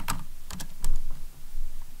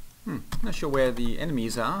 Not sure where the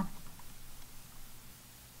enemies are.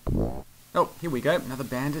 Oh, here we go, another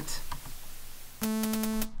bandit.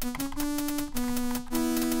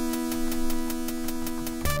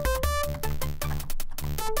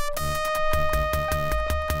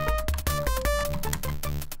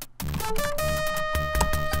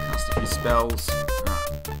 Cast a few spells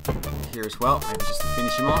here as well, maybe just to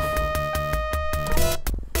finish him off.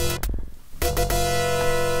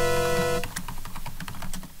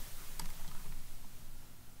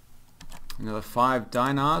 Another 5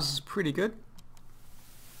 dinars is pretty good.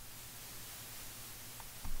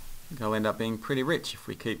 I think I'll end up being pretty rich if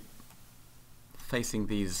we keep facing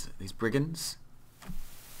these brigands.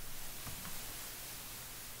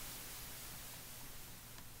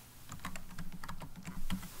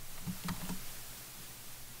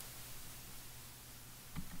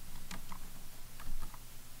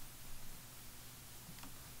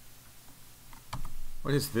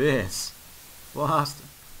 What is this? Blast.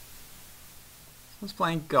 Someone's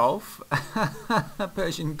playing golf. A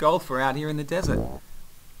Persian golfer out here in the desert.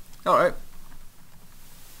 Alright.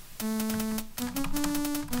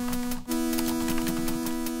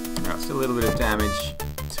 Alright, still a little bit of damage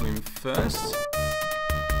to him first.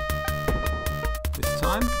 This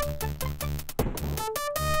time.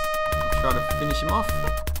 I'll try to finish him off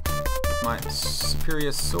with my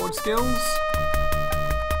superior sword skills.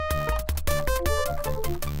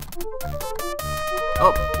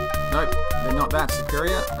 Oh, no, they're not that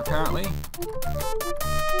superior, apparently.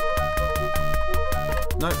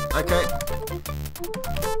 No, okay.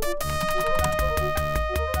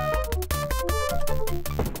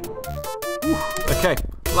 Whew, okay,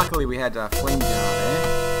 luckily we had Flame Jar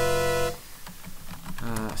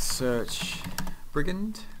there. Search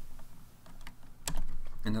Brigand.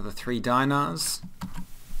 Another 3 dinars.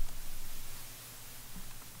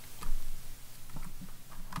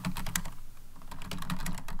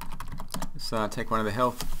 Let's take one of the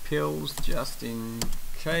health pills just in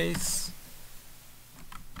case.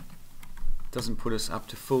 Doesn't put us up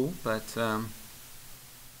to full, but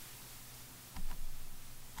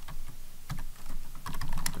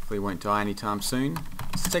hopefully won't die anytime soon.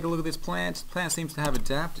 Let's take a look at this plant. The plant seems to have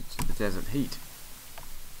adapted to the desert heat.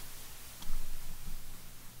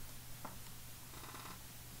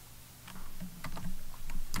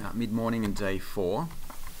 Mid-morning and day 4.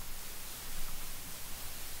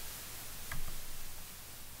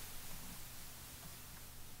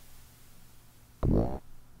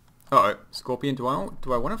 Uh-oh, scorpion. Do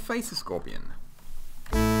I want to face a scorpion?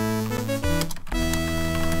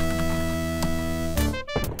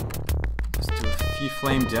 Just do a few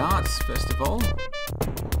flame darts, first of all.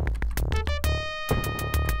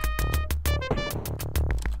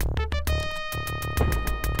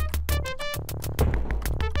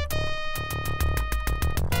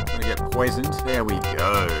 Gonna get poisoned. There we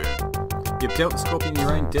go. You've dealt the scorpion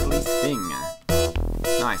your own deadly sting.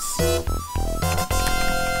 Nice.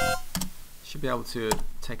 Should be able to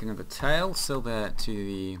take another tail, sell that to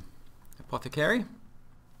the apothecary.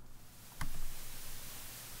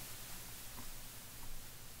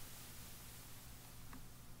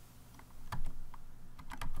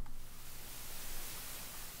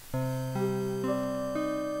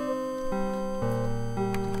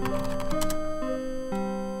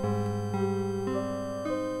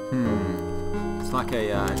 It's like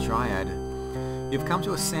a dryad. You've come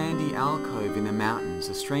to a sandy alcove in the mountains.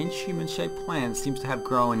 A strange human-shaped plant seems to have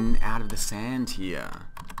grown out of the sand here.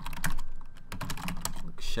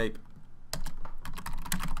 Shape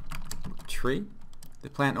tree. The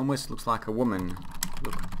plant almost looks like a woman.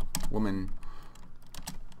 Look, woman.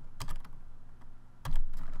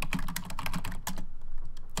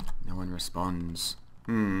 No one responds.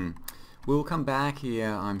 We'll come back here,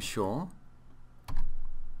 I'm sure.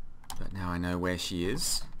 But now I know where she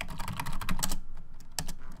is.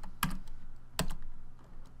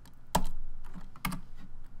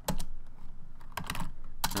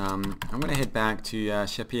 I'm going to head back to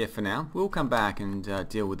Shapeir for now. We'll come back and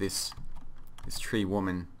deal with this tree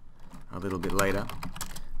woman a little bit later.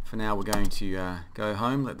 For now we're going to go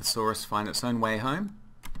home, let the Saurus find its own way home.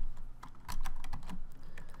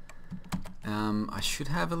 I should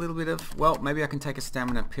have a little bit of, well, maybe I can take a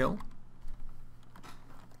stamina pill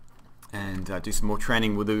and do some more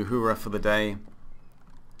training with Uhura for the day.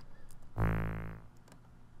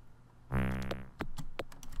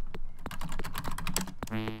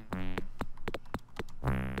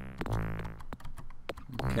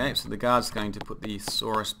 Okay, so the guard's going to put the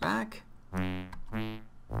Saurus back.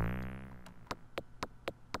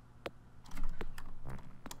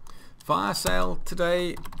 Fire sale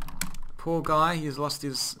today. Poor guy, he's lost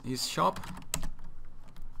his shop.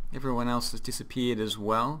 Everyone else has disappeared as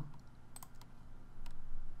well.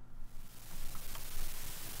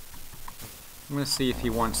 I'm going to see if he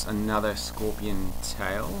wants another scorpion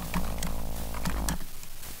tail.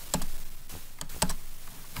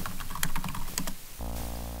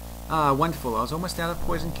 Ah, wonderful. I was almost out of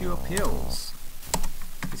poison cure pills.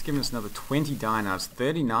 He's given us another 20 dinars.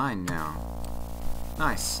 39 now.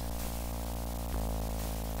 Nice.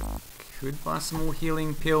 Could buy some more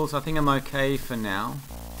healing pills. I think I'm okay for now.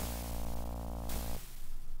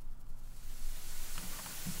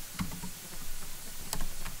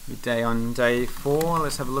 Midday on day 4.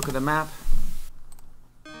 Let's have a look at the map.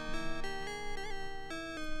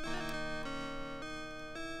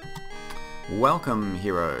 Welcome,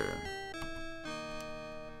 hero.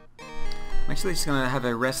 I'm actually just going to have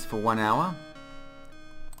a rest for 1 hour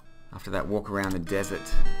after that walk around the desert.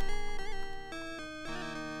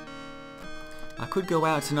 I could go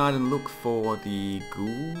out tonight and look for the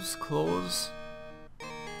ghoul's claws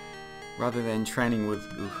rather than training with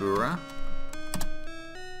Uhura.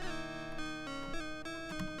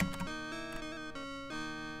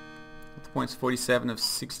 Points 47 of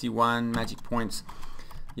 61 magic points.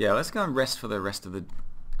 Yeah, let's go and rest for the rest of the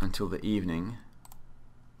until the evening.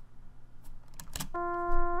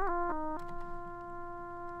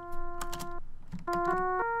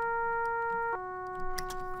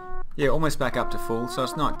 Yeah, almost back up to full, so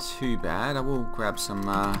it's not too bad. I will grab some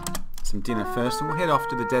dinner first, and we'll head off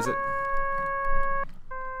to the desert.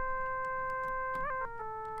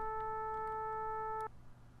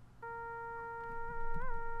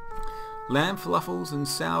 Lamb falafels and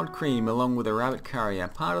soured cream along with a rabbit curry are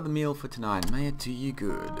part of the meal for tonight. May it do you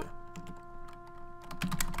good.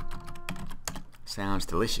 Sounds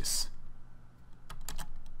delicious.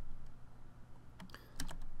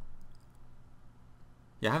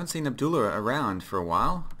 Yeah, I haven't seen Abdulla around for a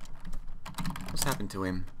while. What's happened to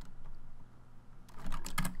him?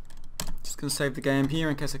 Just gonna save the game here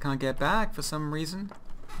in case I can't get back for some reason.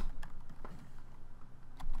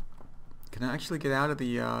 Can I actually get out of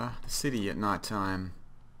the city at night time?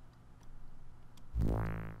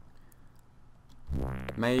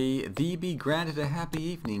 May thee be granted a happy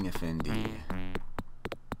evening, Effendi.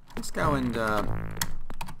 Let's go and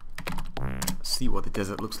see what the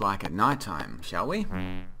desert looks like at night time, shall we?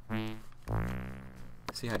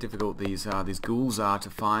 See how difficult these ghouls are to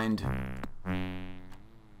find.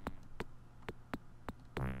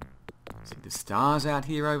 See the stars out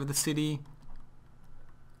here over the city.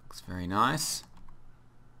 Looks very nice.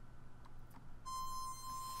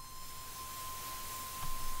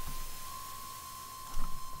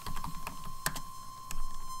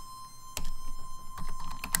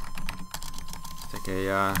 Okay,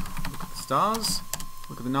 look at the stars.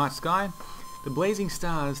 Look at the night sky. The blazing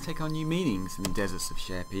stars take on new meanings in the deserts of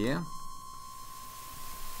Shapeir.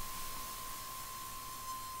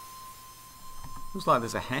 Looks like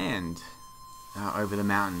there's a hand over the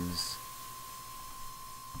mountains.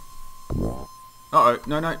 Uh-oh,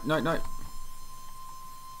 no, no, no, no.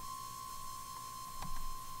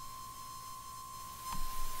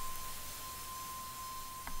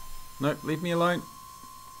 Nope, leave me alone.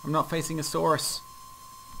 I'm not facing a Saurus.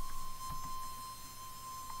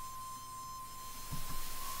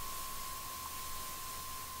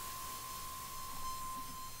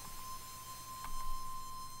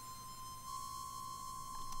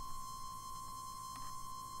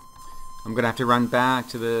 I'm gonna have to run back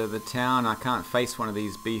to the town. I can't face one of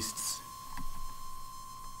these beasts.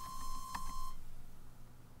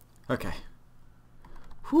 Okay.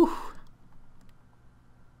 Whew.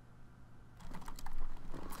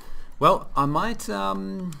 Well, I might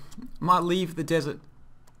leave the desert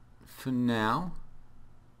for now.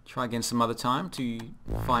 Try again some other time to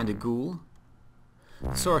find a ghoul. The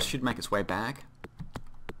Saurus should make its way back.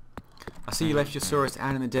 I see you left your Saurus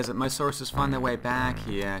out in the desert. Most Sauruses find their way back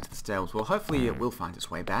here to the stables. Well, hopefully it will find its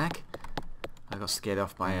way back. I got scared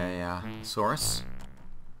off by a Saurus.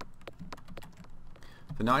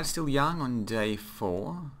 The night is still young on day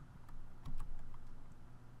 4.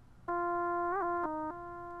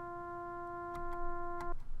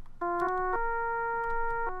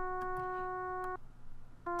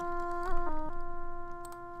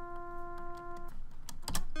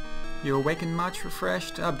 You awaken much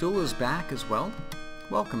refreshed. Abdullah's back as well.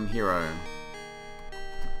 Welcome, hero.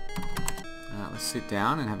 Let's sit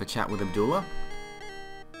down and have a chat with Abdullah.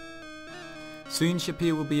 Soon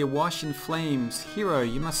Shapeir will be awash in flames. Hero,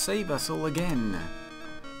 you must save us all again.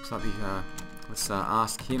 Looks like let's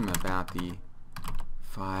ask him about the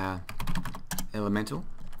fire elemental.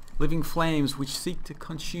 Living flames which seek to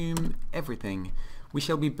consume everything. We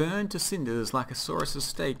shall be burned to cinders like a Saurus's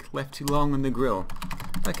steak left too long on the grill.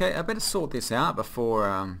 Okay, I better sort this out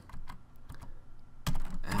before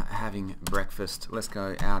having breakfast. Let's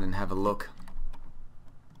go out and have a look.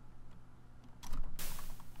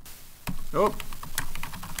 Oh!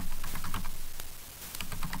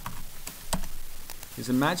 There's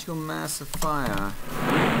a magical mass of fire.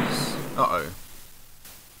 Uh-oh.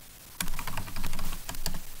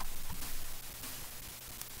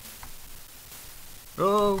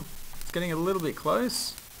 Oh, it's getting a little bit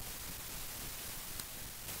close.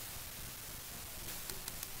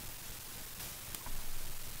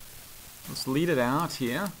 Let's lead it out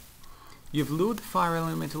here. You've lured the fire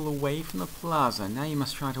elemental away from the plaza. Now you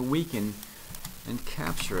must try to weaken and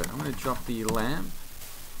capture it. I'm going to drop the lamp.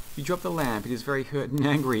 You drop the lamp. It is very hurt and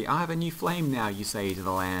angry. I have a new flame now, you say to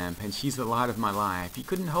the lamp, and she's the light of my life. You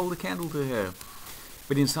couldn't hold a candle to her,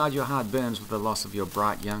 but inside your heart burns with the loss of your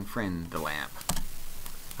bright young friend, the lamp.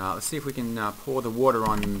 Let's see if we can pour the water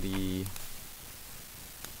on the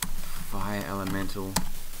fire elemental.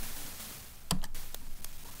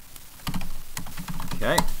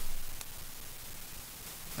 Okay.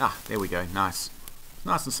 Ah, there we go. Nice.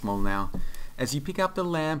 Nice and small now. As you pick up the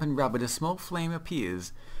lamp and rub it, a small flame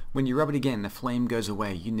appears. When you rub it again, the flame goes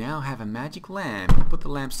away. You now have a magic lamp. Put the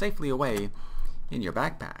lamp safely away in your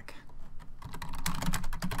backpack.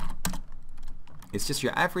 It's just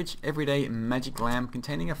your average, everyday magic lamp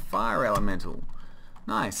containing a fire elemental.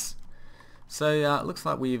 Nice. So, it looks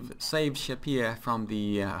like we've saved Shapeir from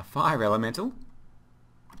the fire elemental.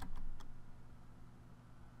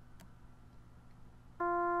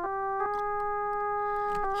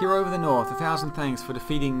 Hero of the North, 1,000 thanks for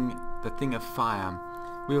defeating the Thing of Fire.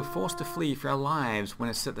 We were forced to flee for our lives when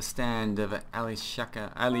it set the stand of Ali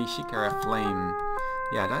Shikara Flame.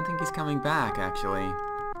 Yeah, I don't think he's coming back, actually.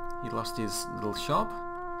 He lost his little shop.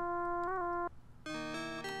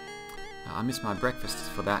 I missed my breakfast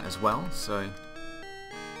for that as well, so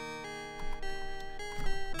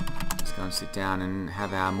let's go and sit down and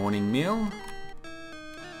have our morning meal.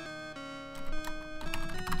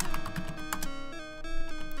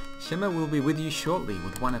 Shema will be with you shortly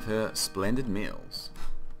with one of her splendid meals.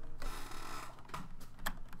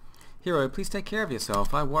 Hero, please take care of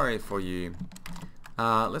yourself. I worry for you.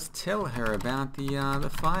 Let's tell her about the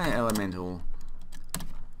fire elemental.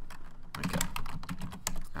 Okay.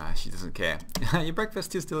 She doesn't care. Your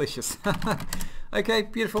breakfast is delicious. Okay,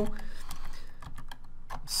 beautiful.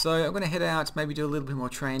 So I'm going to head out, maybe do a little bit more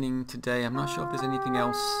training today. I'm not sure if there's anything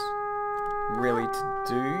else really to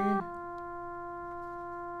do.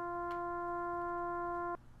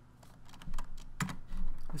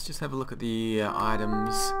 Let's just have a look at the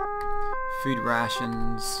items. Food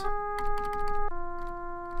rations.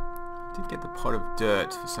 Did get the pot of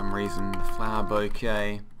dirt for some reason, the flower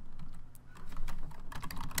bouquet.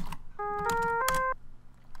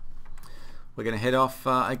 We're going to head off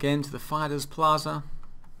again to the Fighters Plaza.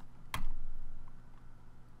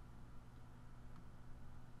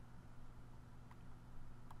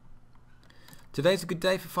 Today's a good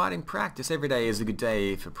day for fighting practice. Every day is a good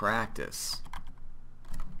day for practice.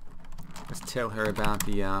 Let's tell her about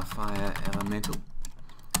the fire elemental.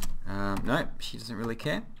 No, she doesn't really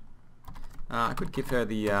care. I could give her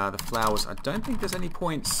the flowers. I don't think there's any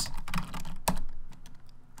points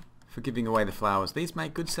for giving away the flowers. These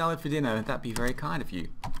make good salad for dinner. That'd be very kind of you.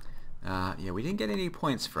 Yeah, we didn't get any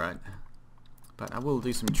points for it. But I will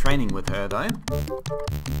do some training with her though.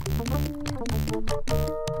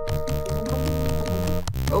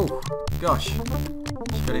 Oh, gosh.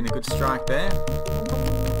 She got in a good strike there.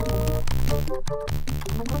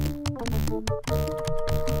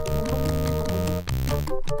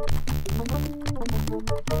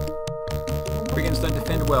 Brigands don't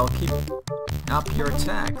defend well. Keep up your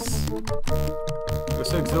attacks. You're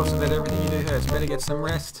so exhausted that everything you do hurts. Better get some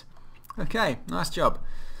rest. Okay, nice job.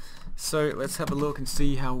 So let's have a look and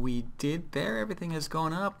see how we did there. Everything has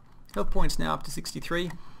gone up. Health points now up to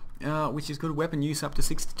 63. Which is good. Weapon use up to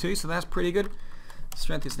 62, so that's pretty good.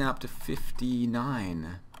 Strength is now up to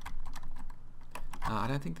 59. I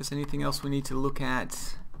don't think there's anything else we need to look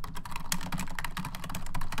at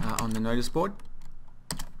on the notice board.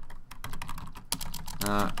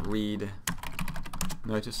 Read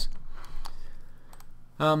notice.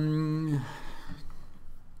 Okay,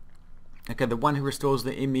 the one who restores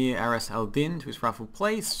the Emir of Raseir to his rightful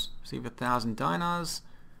place, receive 1,000 dinars.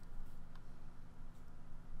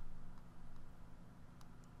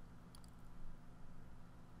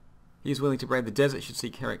 He is willing to brave the desert, should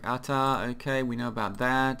seek Herrick Atar. Okay, we know about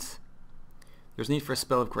that. There's need for a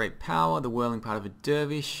spell of great power, the whirling part of a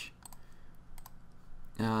dervish.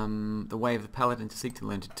 The way of the paladin to seek to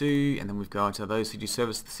learn to do. And then we've got those who do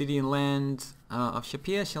service to the city and land of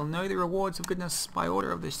Shapeir shall know the rewards of goodness by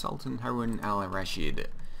order of the Sultan Harun al-Rashid.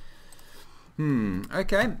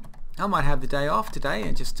 Okay. I might have the day off today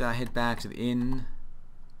and just head back to the inn.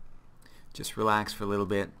 Just relax for a little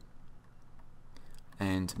bit.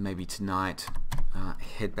 And maybe tonight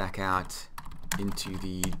head back out into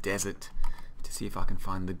the desert to see if I can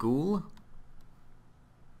find the ghoul.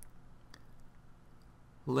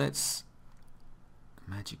 Let's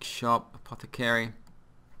magic shop, apothecary.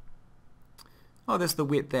 Oh, there's the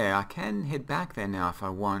wit there. I can head back there now if I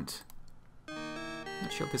want.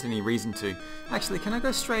 Not sure if there's any reason to. Actually, can I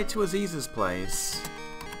go straight to Aziz's place?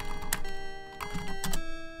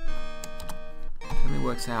 It only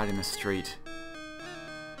works out in the street.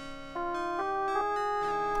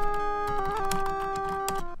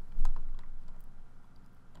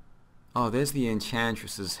 Oh, there's the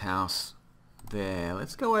Enchantress's house there.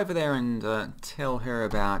 Let's go over there and tell her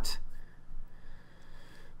about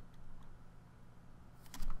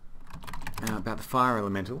the fire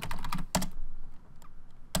elemental.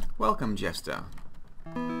 Welcome, Jester.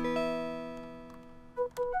 Come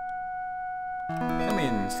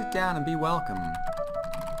in, sit down and be welcome.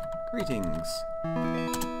 Greetings.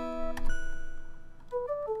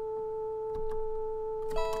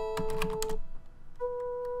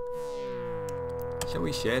 Shall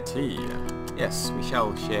we share tea? Yes, we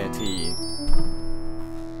shall share tea.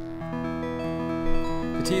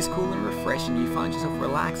 The tea is cool and refreshing. You find yourself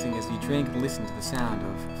relaxing as you drink and listen to the sound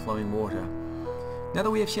of flowing water. Now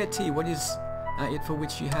that we have shared tea, what is it for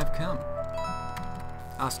which you have come?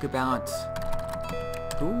 Ask about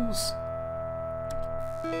ghouls?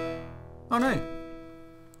 Oh no!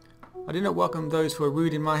 I do not welcome those who are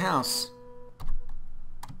rude in my house.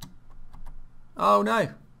 Oh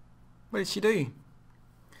no! What did she do?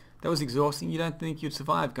 That was exhausting. You don't think you'd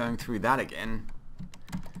survive going through that again.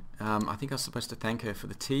 I think I was supposed to thank her for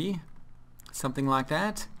the tea. Something like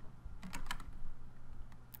that.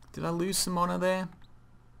 Did I lose some honor there?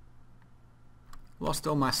 Lost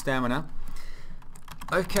all my stamina.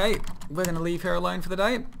 Okay, we're going to leave her alone for the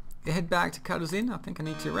day. Head back to Cutter's Inn. I think I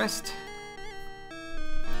need to rest.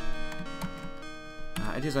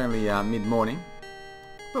 It is only mid-morning.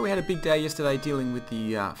 But we had a big day yesterday dealing with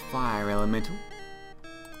the fire elemental.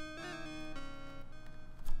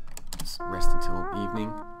 Let's rest until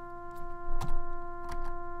evening.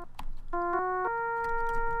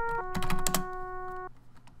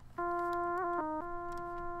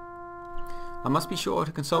 I must be sure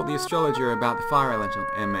to consult the astrologer about the fire elemental.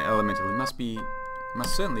 It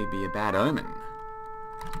must certainly be a bad omen.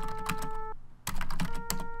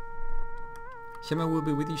 Shema will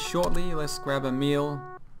be with you shortly. Let's grab a meal.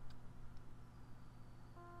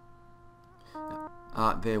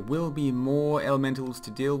 There will be more elementals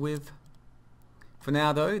to deal with. For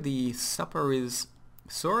now though, the supper is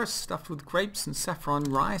Saurus stuffed with grapes and saffron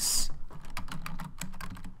rice.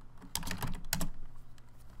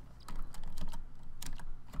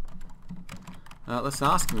 Let's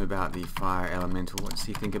ask him about the fire elemental. What does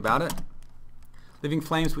he think about it? Living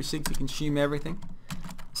flames which seek to consume everything.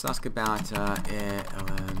 Let's ask about air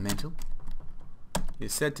elemental.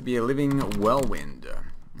 It's said to be a living whirlwind.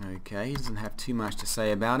 Okay, he doesn't have too much to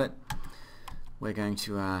say about it. We're going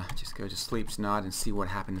to just go to sleep tonight and see what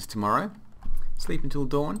happens tomorrow. Sleep until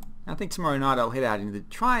dawn. I think tomorrow night I'll head out into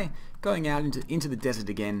the going out into the desert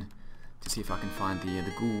again to see if I can find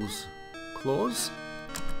the ghoul's claws.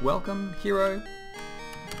 Welcome, hero.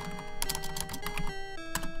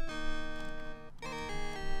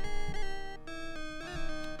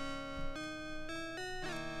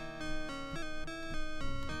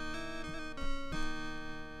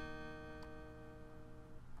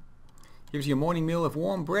 Gives you a morning meal of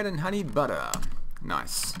warm bread and honey butter.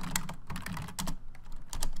 Nice.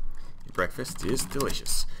 Your breakfast is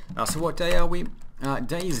delicious. So what day are we?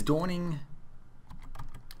 Day is dawning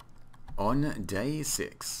on day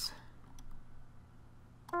 6.